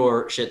keep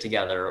your shit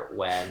together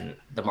when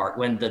the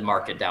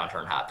market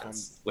downturn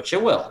happens, which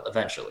it will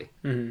eventually.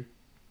 Mm-hmm.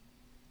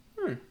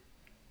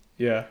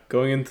 Yeah,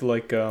 going into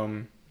like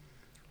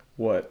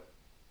what?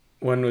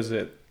 When was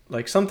it?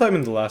 Like sometime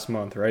in the last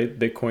month, right?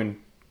 Bitcoin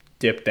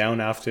dipped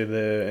down after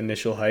the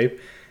initial hype.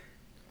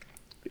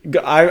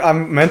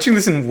 I'm mentioning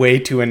this in way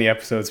too many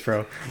episodes,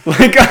 bro.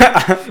 Like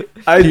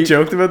I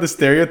joked about the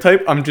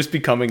stereotype. I'm just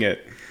becoming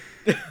it.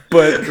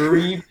 But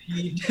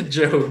Repeat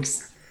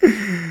jokes.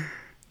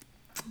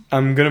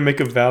 I'm gonna make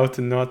a vow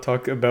to not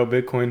talk about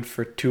Bitcoin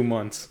for 2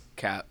 months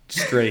Cap.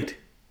 straight.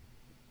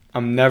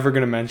 I'm never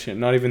gonna mention it,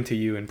 not even to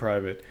you in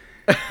private.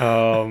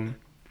 Um,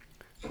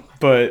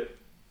 but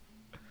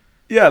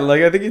yeah,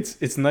 like I think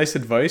it's nice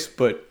advice,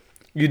 but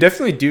you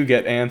definitely do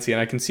get antsy,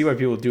 and I can see why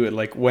people do it.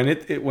 Like when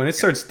when it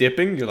starts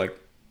dipping, you're like,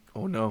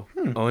 Oh no.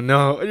 Oh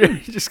no. You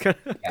just kind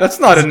of. Yeah, that's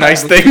not a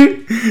nice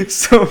exactly. thing.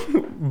 So,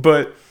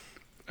 but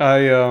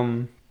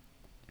I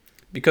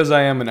because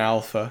I am an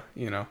alpha,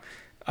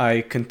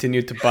 I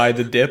continue to buy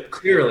the dip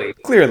Clearly.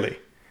 clearly,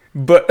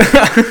 but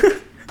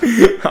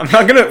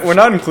we're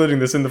not including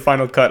this in the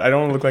final cut. I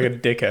don't want to look like a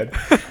dickhead.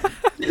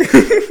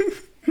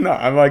 No,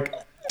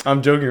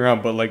 I'm joking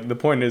around, but like the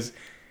point is,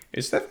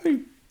 it's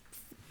definitely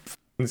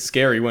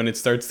scary when it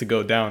starts to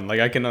go down. Like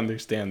I can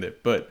understand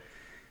it, but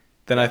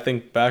then I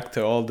think back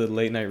to all the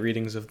late night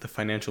readings of the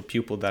Financial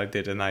Pupil that I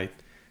did, and I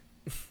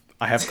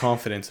have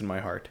confidence in my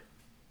heart.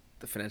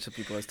 The financial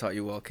people has taught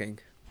you well, King.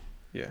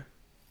 Yeah.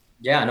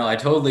 Yeah, no, I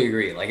totally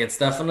agree. Like it's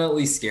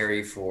definitely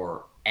scary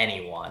for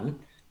anyone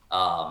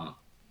um,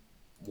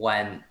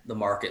 when the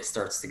market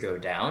starts to go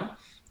down.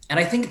 And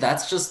I think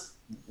that's just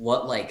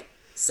what like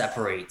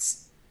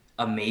separates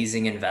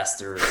amazing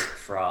investors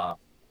from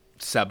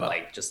Seba.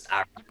 like just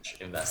average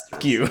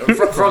investors You.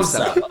 from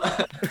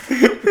Seba.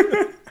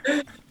 Seba.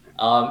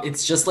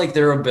 It's just like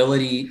their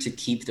ability to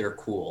keep their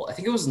cool. I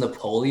think it was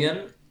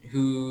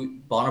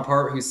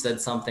Bonaparte who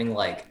said something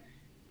like,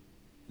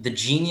 the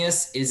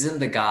genius isn't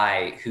the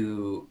guy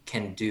who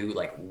can do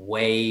like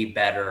way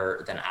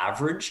better than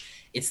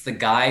average. It's the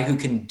guy who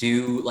can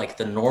do like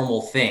the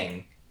normal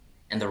thing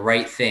and the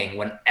right thing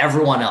when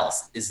everyone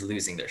else is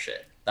losing their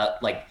shit.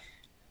 That like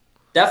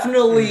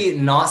definitely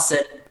not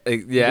said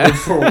Yeah. word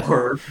for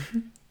word,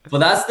 but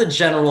that's the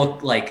general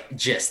like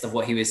gist of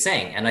what he was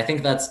saying. And I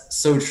think that's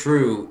so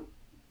true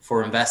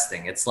for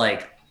investing. It's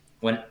like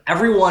when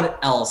everyone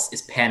else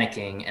is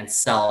panicking and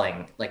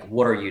selling, like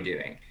what are you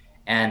doing?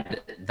 And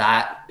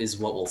that is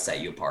what will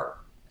set you apart.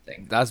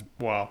 thing. That's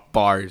Wow.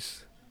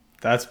 bars.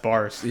 That's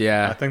bars.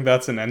 Yeah. I think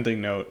that's an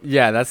ending note.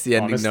 Yeah, that's the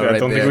ending Honestly, note I right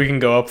don't there. think we can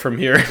go up from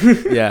here.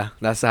 Yeah,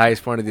 that's the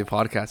highest point of the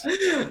podcast.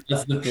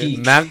 That's the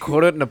peak. Man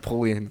quoted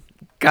Napoleon.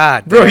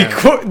 God Bro,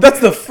 damn. that's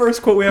the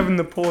first quote we have in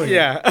Napoleon.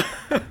 Yeah.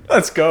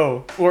 Let's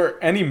go. Or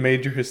any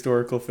major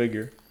historical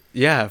figure.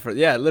 Yeah,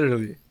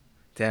 literally.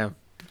 Damn.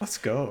 Let's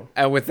go.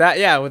 And with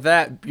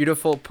that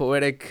beautiful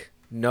poetic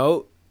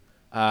note,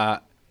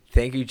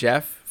 thank you,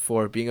 Jeff,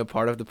 for being a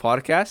part of the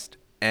podcast.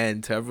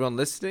 And to everyone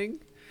listening,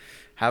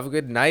 have a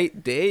good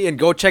night, day, and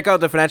go check out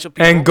the Financial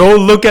People. And go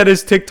look at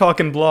his TikTok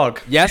and blog.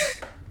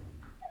 Yes.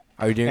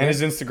 Are you doing And it?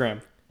 his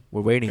Instagram. We're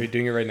Are waiting. you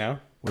doing it right now?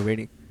 We're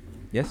waiting.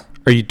 Yes?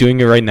 Are you doing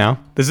it right now?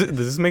 Does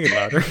this make it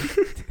louder?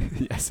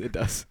 Yes, it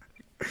does.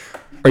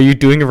 Are you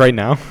doing it right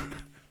now?